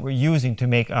blocks that we're using to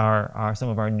make some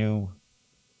of our new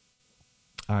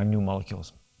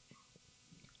molecules.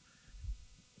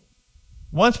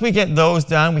 Once we get those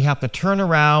done, we have to turn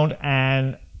around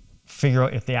and figure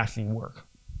out if they actually work.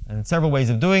 And several ways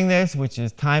of doing this, which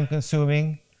is time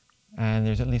consuming, and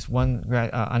there's at least one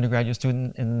undergraduate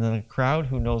student in the crowd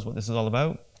who knows what this is all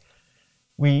about.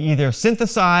 We either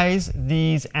synthesize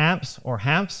these AMPs or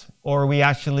HAMPs, or we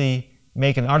actually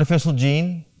make an artificial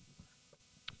gene,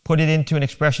 put it into an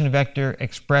expression vector,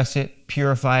 express it,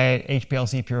 purify it,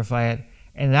 HPLC purify it,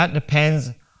 and that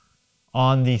depends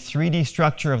on the 3D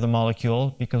structure of the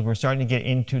molecule, because we're starting to get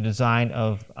into design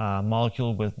of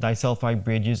molecule with disulfide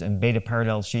bridges and beta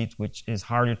parallel sheets, which is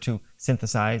harder to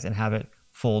synthesize and have it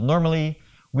fold normally.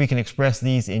 We can express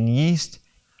these in yeast,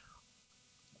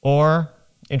 or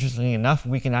interestingly enough,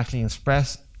 we can actually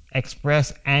express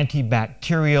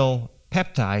antibacterial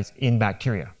peptides in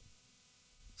bacteria.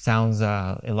 Sounds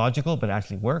illogical, but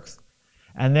actually works.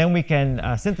 And then we can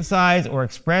synthesize or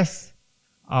express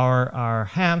our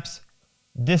HAMPs,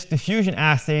 disc diffusion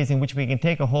assays in which we can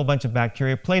take a whole bunch of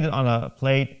bacteria, plate it on a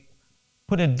plate,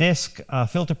 put a disc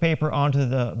filter paper onto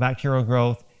the bacterial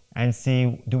growth, and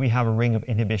see do we have a ring of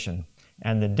inhibition.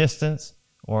 And the distance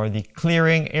or the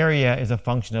clearing area is a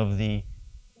function of the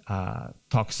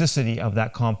toxicity of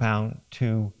that compound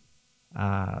to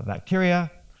bacteria.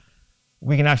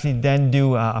 We can actually then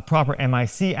do a proper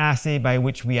MIC assay by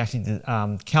which we actually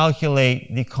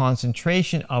calculate the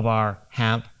concentration of our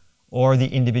HAMP or the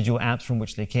individual AMPs from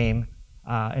which they came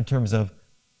in terms of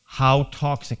how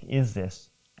toxic is this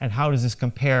and how does this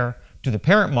compare to the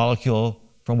parent molecule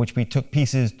from which we took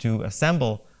pieces to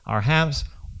assemble our HAMPs,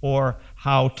 or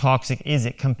how toxic is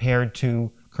it compared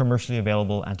to commercially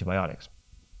available antibiotics.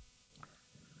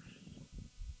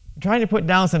 I'm trying to put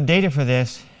down some data for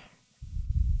this.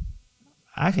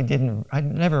 I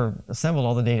never assembled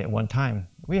all the data at one time.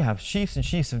 We have sheafs and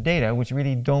sheafs of data which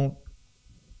really don't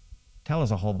tell us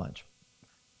a whole bunch.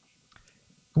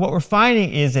 What we're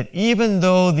finding is that even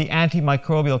though the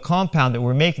antimicrobial compound that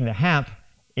we're making, the HAMP,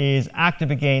 is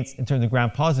active against, in terms of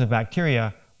gram-positive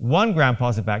bacteria, one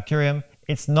gram-positive bacterium,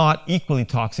 it's not equally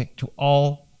toxic to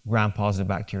all gram-positive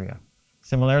bacteria.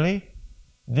 Similarly,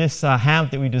 this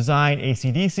HAMP that we designed,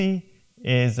 ACDC,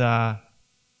 is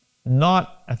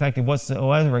not effective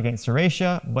whatsoever against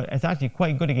Serratia, but it's actually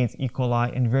quite good against E.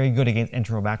 coli and very good against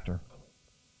Enterobacter.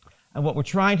 And what we're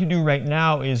trying to do right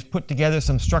now is put together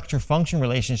some structure-function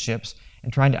relationships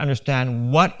and trying to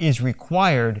understand what is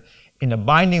required in a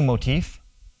binding motif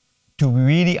to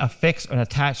really affix and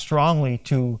attach strongly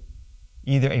to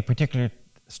either a particular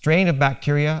strain of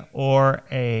bacteria or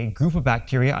a group of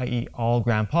bacteria, i.e. all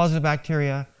gram-positive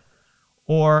bacteria,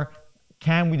 or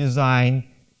can we design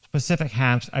specific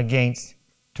HAMPs against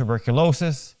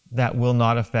tuberculosis that will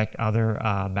not affect other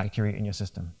bacteria in your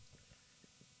system.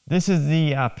 This is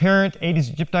the parent Aedes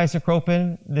aegypti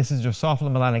sacropin. This is Drosophila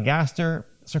melanogaster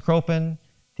sacropin.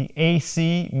 The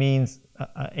AC means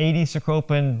Aedes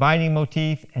sacropin binding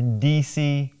motif, and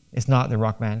DC is not the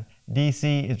Rockman.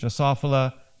 DC is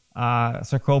Drosophila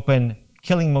sacropin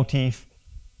killing motif,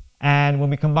 And when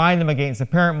we combine them against the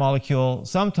parent molecule,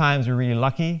 sometimes we're really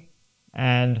lucky,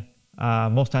 and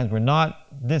most times we're not.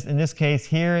 In this case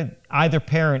here, either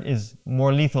parent is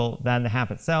more lethal than the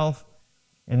hemp itself.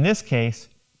 In this case,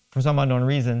 for some unknown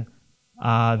reason,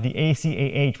 the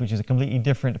ACAH, which is a completely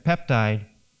different peptide,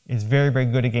 is very, very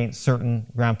good against certain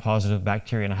gram-positive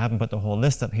bacteria. And I haven't put the whole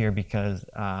list up here because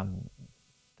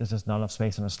there's just not enough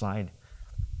space on the slide.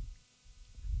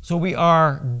 So we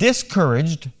are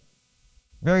discouraged,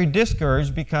 very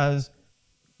discouraged, because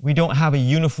we don't have a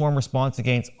uniform response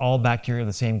against all bacteria of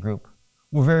the same group.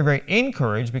 We're very, very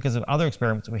encouraged because of other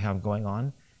experiments that we have going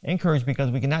on. Encouraged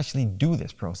because we can actually do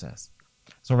this process.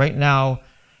 So right now,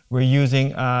 we're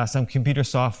using some computer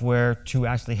software to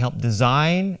actually help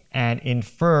design and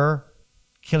infer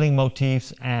killing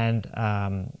motifs and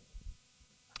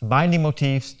binding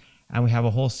motifs. And we have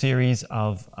a whole series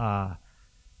of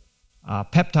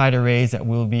peptide arrays that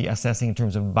we'll be assessing in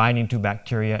terms of binding to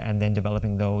bacteria and then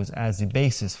developing those as the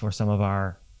basis for some of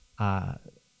our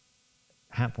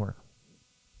hemp work.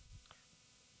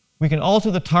 We can alter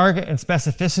the target and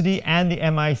specificity and the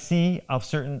MIC of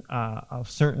certain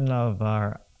of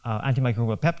our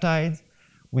antimicrobial peptides.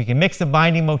 We can mix the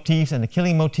binding motifs and the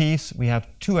killing motifs. We have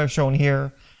 2 I've shown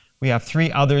here. We have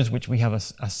 3 others which we have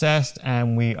assessed,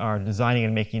 and we are designing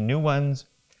and making new ones.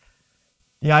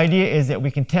 The idea is that we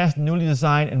can test newly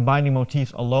designed and binding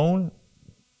motifs alone.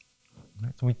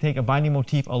 So we take a binding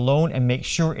motif alone and make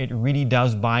sure it really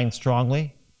does bind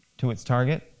strongly to its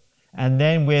target. And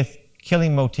then with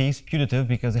killing motifs, putative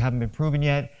because they haven't been proven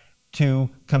yet, to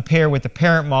compare with the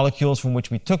parent molecules from which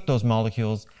we took those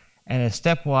molecules, and a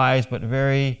stepwise but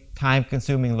very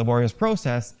time-consuming laborious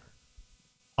process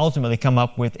ultimately come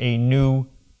up with a new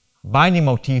binding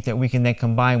motif that we can then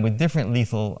combine with different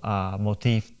lethal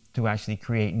motifs to actually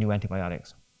create new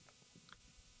antibiotics.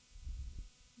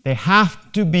 They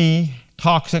have to be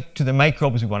toxic to the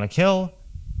microbes we want to kill.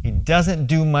 It doesn't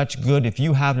do much good if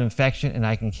you have an infection and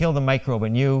I can kill the microbe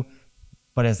in you,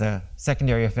 but as a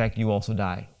secondary effect, you also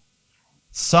die.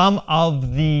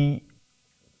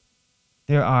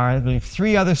 There are, I believe,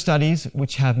 3 other studies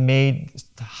which have made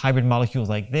hybrid molecules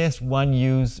like this. One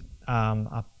used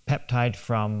a peptide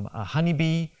from a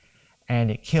honeybee, and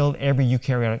it killed every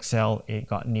eukaryotic cell it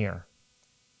got near.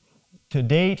 To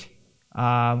date,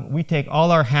 we take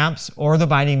all our hemps or the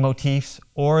binding motifs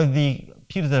or the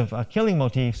putative killing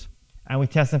motifs, and we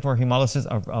test them for hemolysis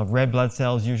of red blood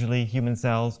cells, usually human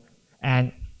cells.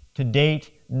 And to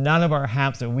date, none of our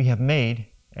hemps that we have made,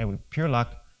 and with pure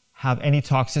luck, have any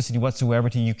toxicity whatsoever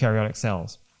to eukaryotic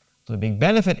cells. So the big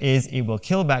benefit is it will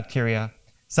kill bacteria.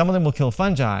 Some of them will kill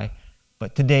fungi,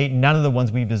 but to date, none of the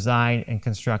ones we've designed and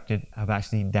constructed have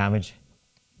actually damaged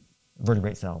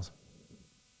vertebrate cells.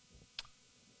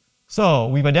 So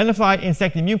we've identified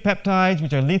insect immune peptides,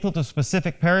 which are lethal to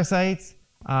specific parasites.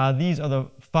 These are the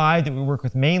 5 that we work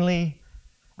with mainly.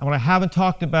 And what I haven't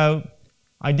talked about,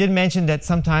 I did mention that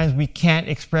sometimes we can't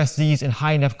express these in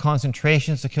high enough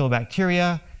concentrations to kill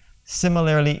bacteria.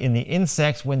 Similarly, in the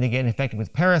insects, when they get infected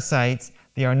with parasites,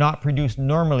 they are not produced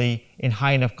normally in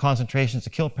high enough concentrations to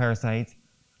kill parasites.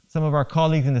 Some of our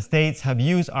colleagues in the States have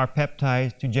used our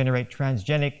peptides to generate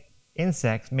transgenic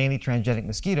insects, mainly transgenic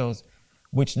mosquitoes,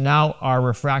 which now are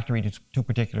refractory to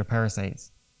particular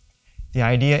parasites. The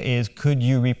idea is, could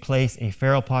you replace a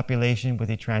feral population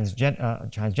with a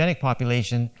transgenic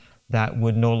population that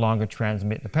would no longer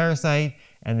transmit the parasite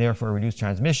and therefore reduce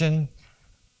transmission?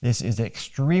 This is an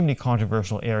extremely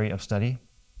controversial area of study.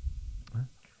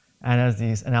 And as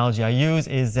the analogy I use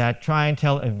is that try and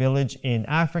tell a village in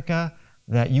Africa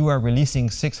that you are releasing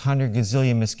 600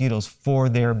 gazillion mosquitoes for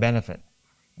their benefit.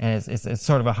 And it's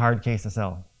sort of a hard case to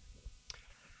sell.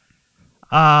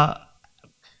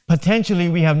 Potentially,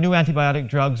 we have new antibiotic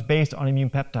drugs based on immune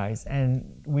peptides.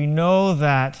 And we know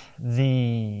that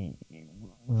the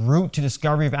route to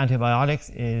discovery of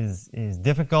antibiotics is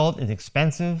difficult, is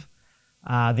expensive.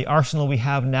 The arsenal we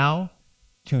have now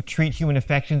to treat human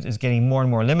infections is getting more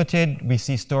and more limited. We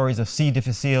see stories of C.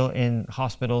 difficile in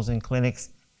hospitals and clinics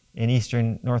in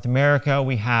Eastern North America.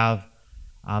 We have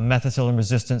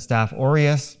methicillin-resistant Staph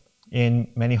aureus in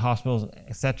many hospitals,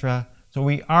 etc. So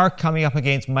we are coming up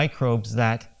against microbes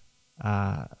that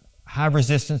have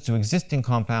resistance to existing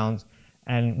compounds.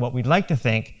 And what we'd like to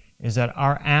think is that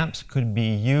our amps could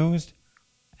be used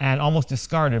and almost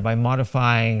discarded by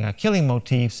modifying killing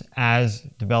motifs as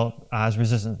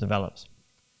resistance develops.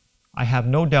 I have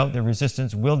no doubt that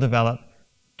resistance will develop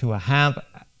to a hemp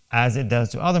as it does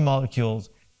to other molecules,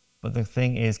 but the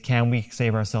thing is, can we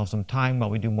save ourselves some time while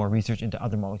we do more research into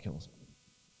other molecules?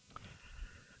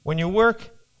 When you work,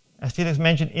 as Felix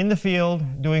mentioned, in the field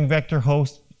doing vector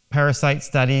host parasite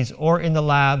studies or in the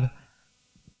lab,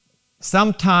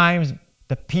 sometimes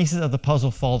the pieces of the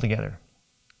puzzle fall together.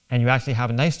 And you actually have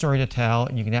a nice story to tell,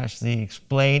 and you can actually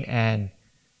explain and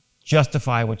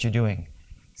justify what you're doing.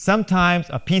 Sometimes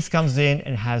a piece comes in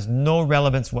and has no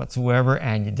relevance whatsoever,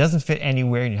 and it doesn't fit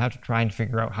anywhere, and you have to try and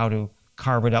figure out how to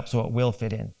carve it up so it will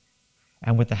fit in.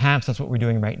 And with the HAMPs, that's what we're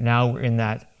doing right now. We're in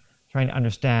that, trying to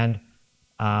understand,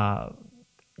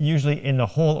 usually in the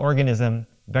whole organism,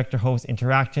 vector-host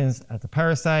interactions as a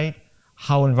parasite,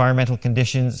 how environmental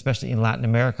conditions, especially in Latin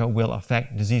America, will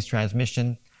affect disease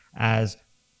transmission as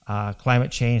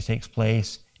climate change takes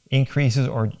place, increases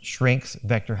or shrinks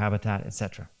vector habitat,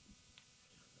 etc.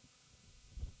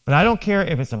 But I don't care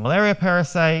if it's a malaria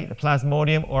parasite, a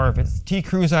plasmodium, or if it's T.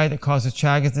 cruzi that causes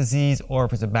Chagas disease, or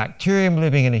if it's a bacterium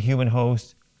living in a human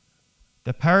host.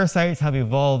 The parasites have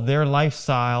evolved their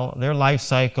lifestyle, their life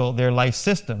cycle, their life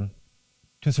system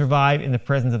to survive in the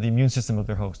presence of the immune system of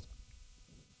their host.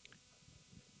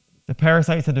 The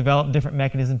parasites have developed different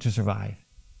mechanisms to survive,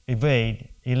 evade,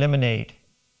 eliminate,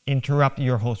 interrupt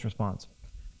your host response.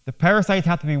 The parasites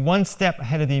have to be one step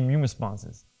ahead of the immune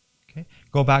responses. Okay?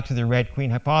 Go back to the Red Queen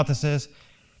hypothesis.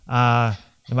 No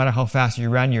matter how fast you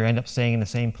run, you end up staying in the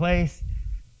same place.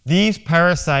 These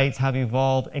parasites have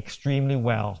evolved extremely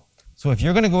well. So if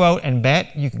you're going to go out and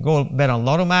bet, you can go bet on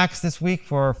Lotomax this week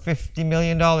for $50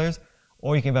 million,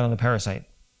 or you can bet on the parasite.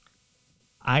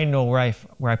 I know where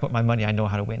I put my money. I know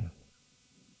how to win.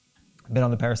 Bet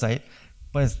on the parasite,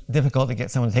 but it's difficult to get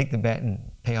someone to take the bet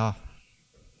and pay off.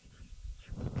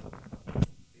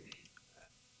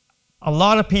 A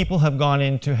lot of people have gone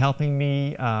into helping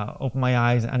me open my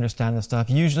eyes and understand this stuff.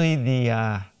 Usually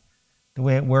the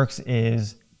way it works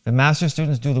is the master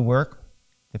students do the work,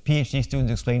 the PhD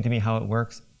students explain to me how it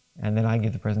works, and then I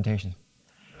give the presentation.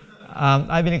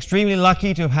 I've been extremely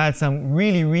lucky to have had some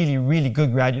really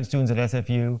good graduate students at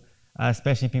SFU,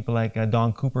 especially people like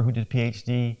Don Cooper, who did a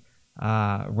PhD,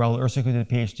 Raul Ursic, who did a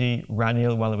PhD,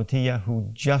 Ranil Walawatiya, who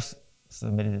just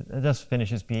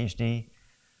finished his PhD.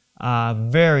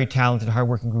 Very talented,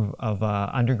 hardworking group of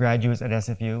undergraduates at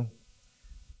SFU.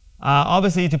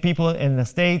 Obviously, to people in the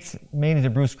States, mainly to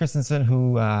Bruce Christensen,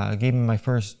 who gave me my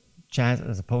first chance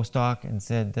as a postdoc and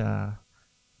said,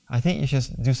 I think you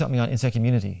should do something on insect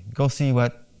immunity. Go see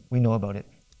what we know about it.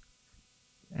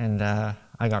 And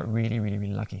I got really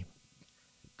lucky.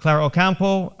 Clara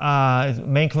Ocampo is a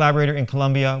main collaborator in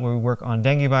Colombia, where we work on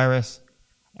dengue virus.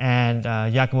 And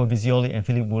Giacomo Visioli and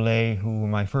Philippe Boulet, who were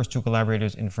my first two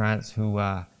collaborators in France, who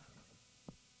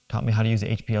taught me how to use the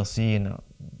HPLC and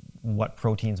what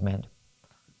proteins meant.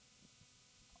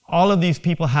 All of these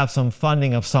people have some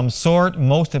funding of some sort.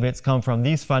 Most of it's come from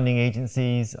these funding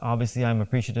agencies. Obviously, I'm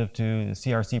appreciative to the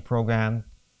CRC program,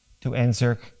 to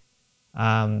NSERC,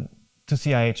 to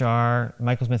CIHR,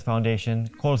 Michael Smith Foundation.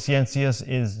 Colciencias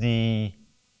is the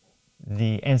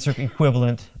NSERC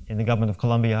equivalent in the government of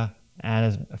Colombia. And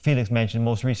as Felix mentioned,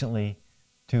 most recently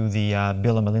to the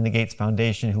Bill and Melinda Gates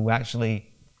Foundation, who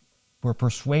actually were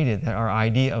persuaded that our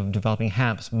idea of developing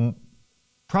HAMPs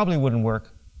probably wouldn't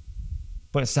work,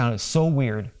 but it sounded so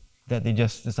weird that they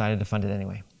just decided to fund it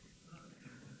anyway.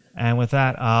 And with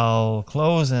that, I'll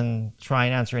close and try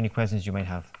and answer any questions you might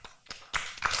have.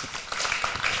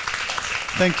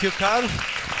 Thank you, Carl.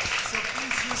 So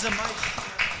please use a mic.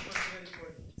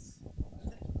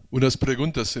 Unas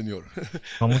preguntas, señor.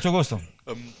 Con mucho gusto.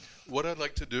 What I'd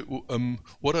like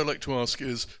to ask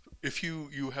is, if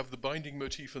you have the binding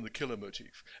motif and the killer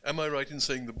motif, am I right in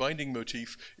saying the binding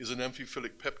motif is an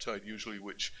amphiphilic peptide usually,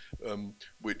 which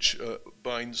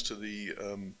binds to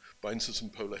some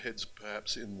polar heads,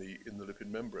 perhaps in the lipid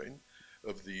membrane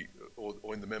of the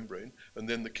or in the membrane, and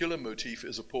then the killer motif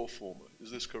is a pore former.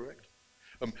 Is this correct?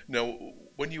 Now,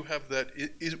 when you have that,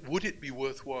 would it be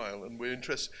worthwhile, and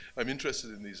I'm interested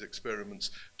in these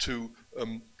experiments, to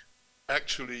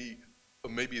actually,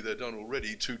 maybe they're done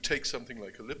already, to take something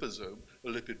like a liposome, a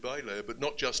lipid bilayer, but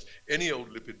not just any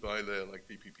old lipid bilayer like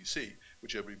PPPC,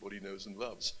 which everybody knows and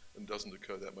loves and doesn't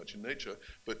occur that much in nature,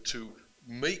 but to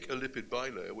make a lipid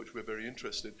bilayer, which we're very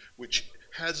interested, which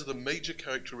has the major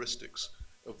characteristics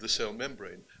of the cell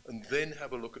membrane, and then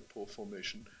have a look at pore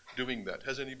formation doing that.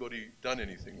 Has anybody done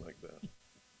anything like that?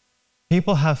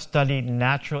 People have studied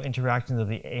natural interactions of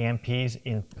the AMPs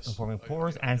in forming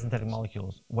pores and synthetic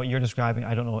molecules. What you're describing,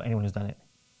 I don't know anyone who's done it.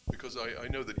 Because I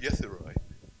know that Yetheri,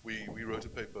 we wrote a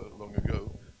paper long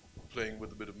ago playing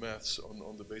with a bit of maths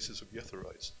on the basis of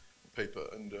Yetheri's paper,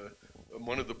 and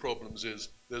one of the problems is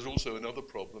there's also another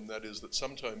problem, that is that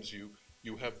sometimes you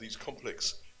have these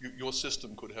complex, your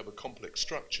system could have a complex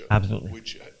structure. Absolutely.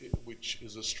 Which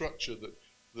is a structure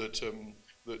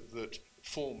that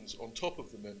forms on top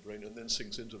of the membrane and then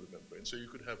sinks into the membrane. So you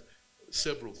could have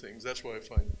several things. That's why I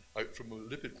find, from a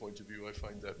lipid point of view, I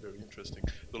find that very interesting.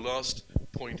 The last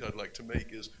point I'd like to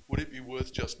make is, would it be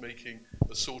worth just making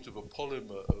a sort of a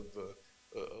polymer of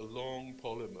a long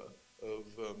polymer of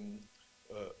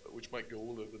which might go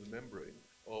all over the membrane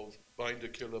of binder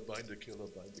killer, binder killer,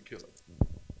 binder killer?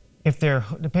 If they're,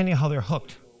 depending on how they're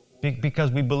hooked,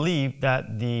 because we believe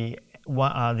that the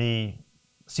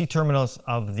C-terminus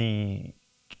of the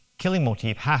killing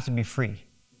motif has to be free.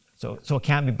 So it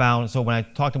can't be bound. So when I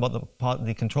talked about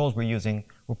the controls we're using,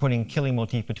 we're putting killing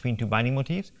motif between two binding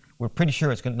motifs. We're pretty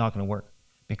sure it's not going to work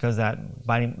because that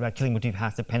killing motif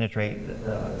has to penetrate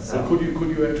the cell. So could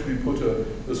you actually put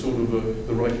a sort of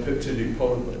the right peptidic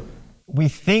polymer? We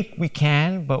think we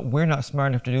can, but we're not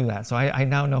smart enough to do that. So I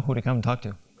now know who to come and talk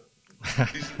to. I'm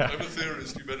a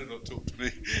theorist. You better not talk to me.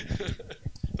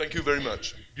 Thank you very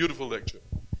much. Beautiful lecture.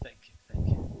 Thank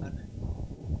you.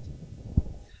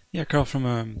 Yeah, Carl, from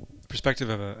a perspective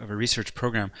of a research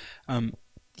program, have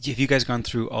you guys gone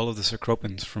through all of the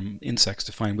sarcopens from insects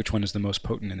to find which one is the most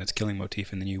potent in its killing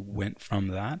motif, and then you went from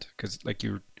that? Because like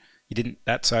you didn't,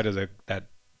 that side of that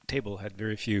table had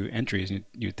very few entries, and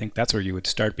you'd think that's where you would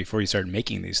start before you started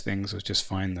making these things, was just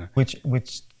find the which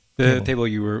the table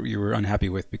you were unhappy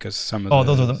with because some of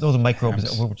those are microbes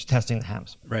that we're testing the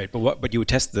hams. Right, but you would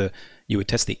test the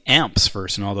amps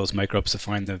first and all those microbes to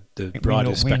find the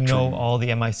broadest spectrum. We know all the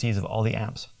MICs of all the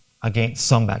amps against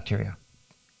some bacteria.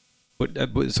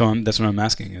 So that's what I'm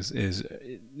asking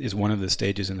is one of the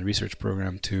stages in the research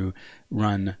program to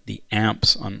run the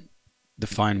amps on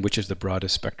define which is the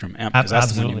broadest spectrum amp, because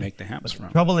that's the one you make the amps from.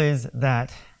 The trouble is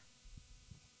that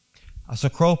a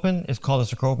sarcopen is called a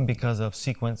sarcopen because of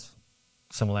sequence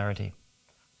similarity.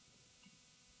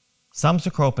 Some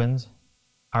sarcopens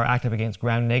are active against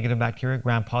gram-negative bacteria,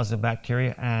 gram-positive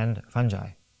bacteria, and fungi.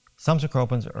 Some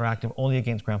sarcopens are active only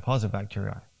against gram-positive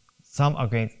bacteria. Some are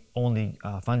against only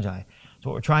fungi. So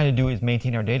what we're trying to do is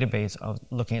maintain our database of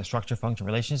looking at structure-function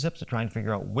relationships to try and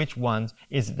figure out which ones,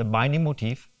 is it the binding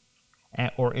motif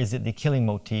or is it the killing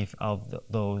motif of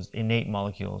those innate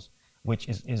molecules which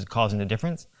is causing the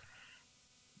difference.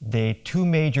 The two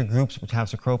major groups which have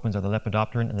sarcopens are the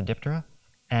Lepidopteran and the Diptera,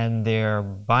 and their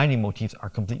binding motifs are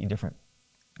completely different.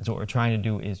 And so what we're trying to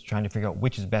do is trying to figure out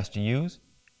which is best to use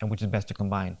and which is best to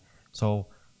combine. So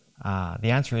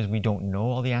the answer is we don't know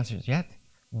all the answers yet,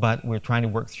 but we're trying to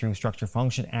work through structure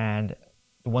function, and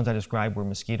the ones I described were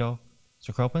mosquito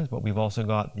sarcopens, but we've also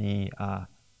got the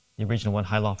original one,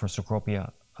 Hylophora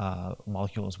sarcopia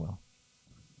molecule as well.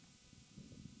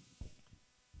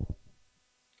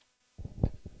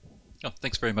 Oh,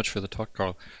 thanks very much for the talk,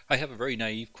 Carl. I have a very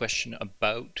naive question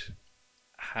about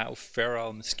how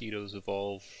feral mosquitoes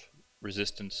evolve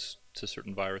resistance to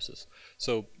certain viruses.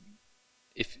 So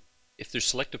if there's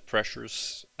selective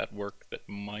pressures at work that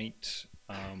might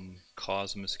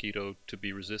cause a mosquito to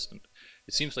be resistant,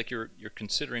 it seems like you're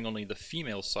considering only the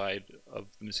female side of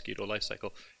the mosquito life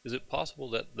cycle. Is it possible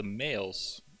that the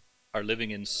males are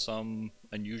living in some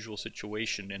unusual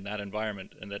situation in that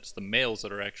environment, and that's the males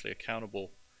that are actually accountable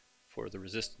for the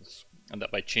resistance, and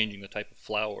that by changing the type of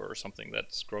flower or something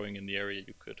that's growing in the area,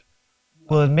 you could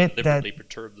deliberately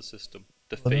perturb the system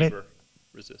to favor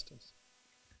resistance?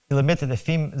 You'll admit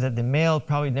that the male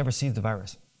probably never sees the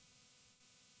virus.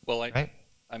 Well, right?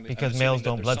 Because males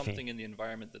don't blood feed. There's something in the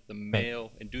environment that the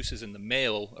male induces in the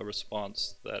male a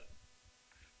response that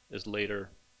is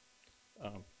later.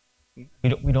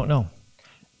 We don't know.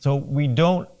 So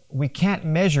we can't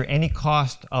measure any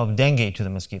cost of dengue to the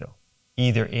mosquito,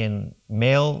 either in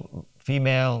male,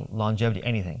 female, longevity,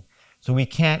 anything. So we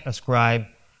can't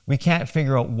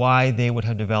figure out why they would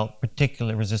have developed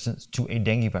particular resistance to a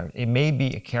dengue virus. It may be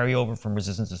a carryover from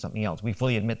resistance to something else. We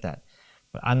fully admit that.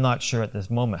 But I'm not sure at this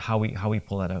moment how we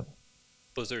pull that out.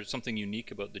 Was there something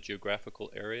unique about the geographical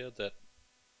area that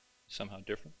is somehow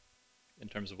different in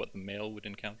terms of what the male would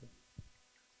encounter?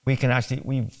 We can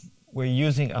actually, we're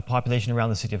using a population around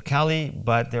the city of Cali,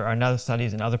 but there are other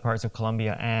studies in other parts of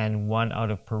Colombia and one out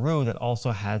of Peru that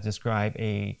also has described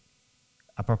a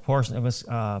proportion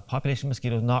of population of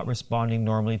mosquitoes not responding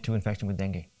normally to infection with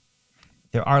dengue.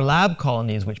 There are lab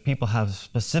colonies which people have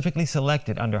specifically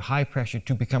selected under high pressure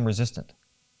to become resistant.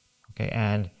 Okay,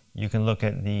 and you can look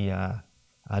at the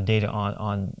data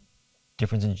on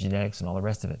difference in genetics and all the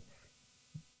rest of it.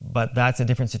 But that's a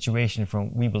different situation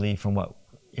we believe, from what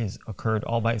is occurred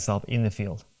all by itself in the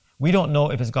field. We don't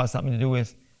know if it's got something to do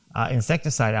with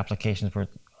insecticide applications for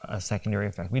a secondary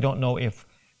effect. We don't know if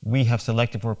we have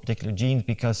selected for particular genes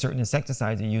because certain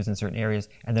insecticides are used in certain areas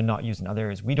and they're not used in other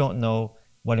areas. We don't know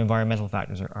what environmental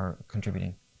factors are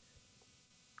contributing.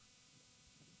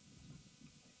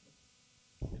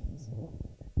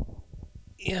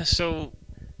 Yeah, so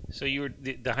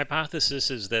the hypothesis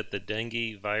is that the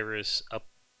dengue virus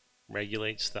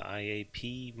upregulates the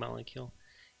IAP molecule.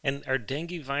 And are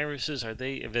dengue viruses, have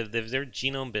their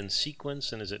genome been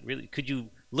sequenced, and is it really, could you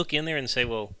look in there and say,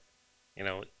 well, you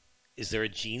know, is there a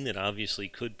gene that obviously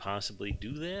could possibly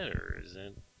do that, or is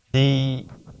it?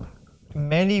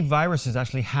 Many viruses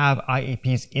actually have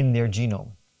IAPs in their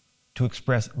genome to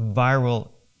express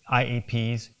viral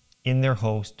IAPs in their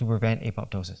host to prevent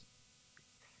apoptosis.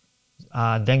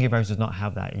 Dengue virus does not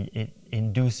have that. It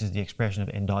induces the expression of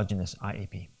endogenous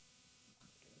IAP.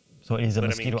 So it is a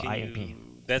mosquito IAP.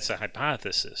 That's a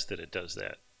hypothesis that it does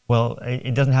that. Well,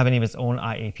 it doesn't have any of its own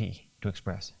IAP to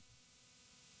express.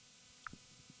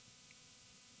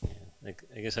 I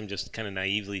guess I'm just kind of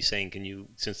naively saying,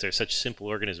 since they're such simple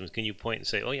organisms, can you point and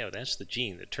say, oh yeah, that's the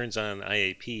gene that turns on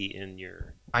IAP in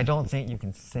your... I don't think you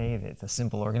can say that it's a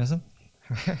simple organism.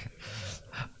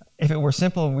 If it were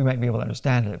simple, we might be able to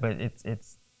understand it, but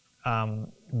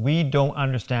we don't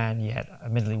understand yet,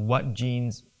 admittedly, what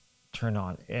genes turn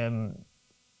on.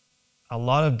 A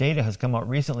lot of data has come out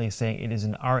recently saying it is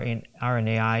an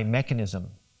RNAi mechanism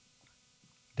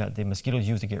that the mosquitoes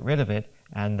use to get rid of it,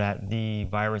 and that the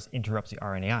virus interrupts the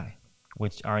RNAi,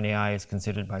 which RNAi is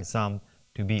considered by some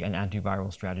to be an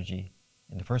antiviral strategy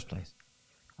in the first place.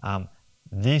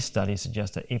 These studies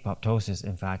suggest that apoptosis,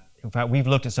 in fact, we've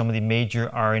looked at some of the major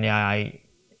RNAi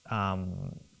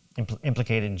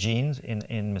implicated genes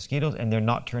in mosquitoes, and they're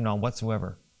not turned on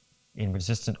whatsoever in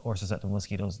resistant or susceptible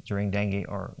mosquitoes during dengue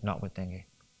or not with dengue.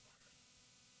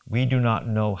 We do not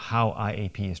know how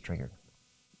IAP is triggered.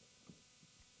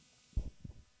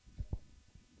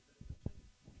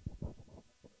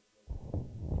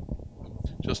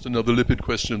 Just another lipid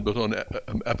question, but on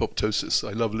apoptosis.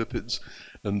 I love lipids,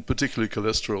 and particularly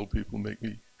cholesterol.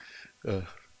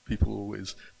 People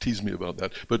always tease me about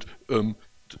that. But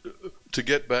to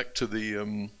get back to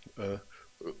the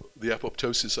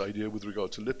apoptosis idea with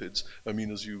regard to lipids, I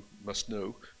mean, as you must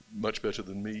know much better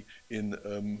than me, in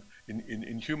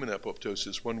human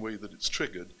apoptosis, one way that it's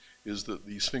triggered is that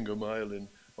the sphingomyelin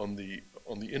on the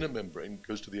inner membrane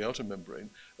goes to the outer membrane,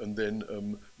 and then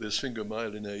the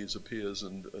sphingomyelinase appears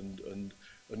and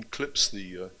clips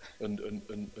the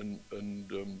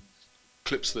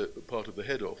clips the part of the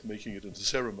head off, making it into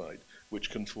ceramide, which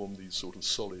can form these sort of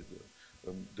solid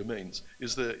domains.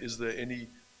 Is there any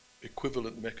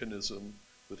equivalent mechanism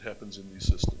that happens in these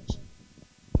systems,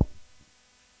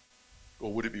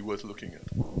 or would it be worth looking at?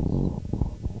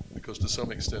 Because to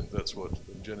some extent that's what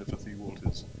Jennifer Thewalt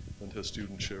is and her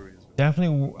student Sherry is.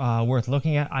 Definitely worth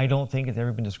looking at. I don't think it's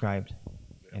ever been described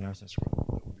in our system.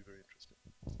 That would be very interesting.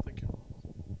 Thank you.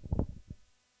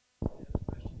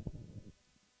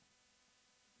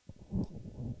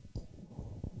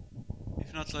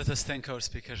 If not, let us thank our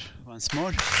speaker once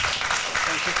more.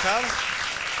 Thank you, Carl.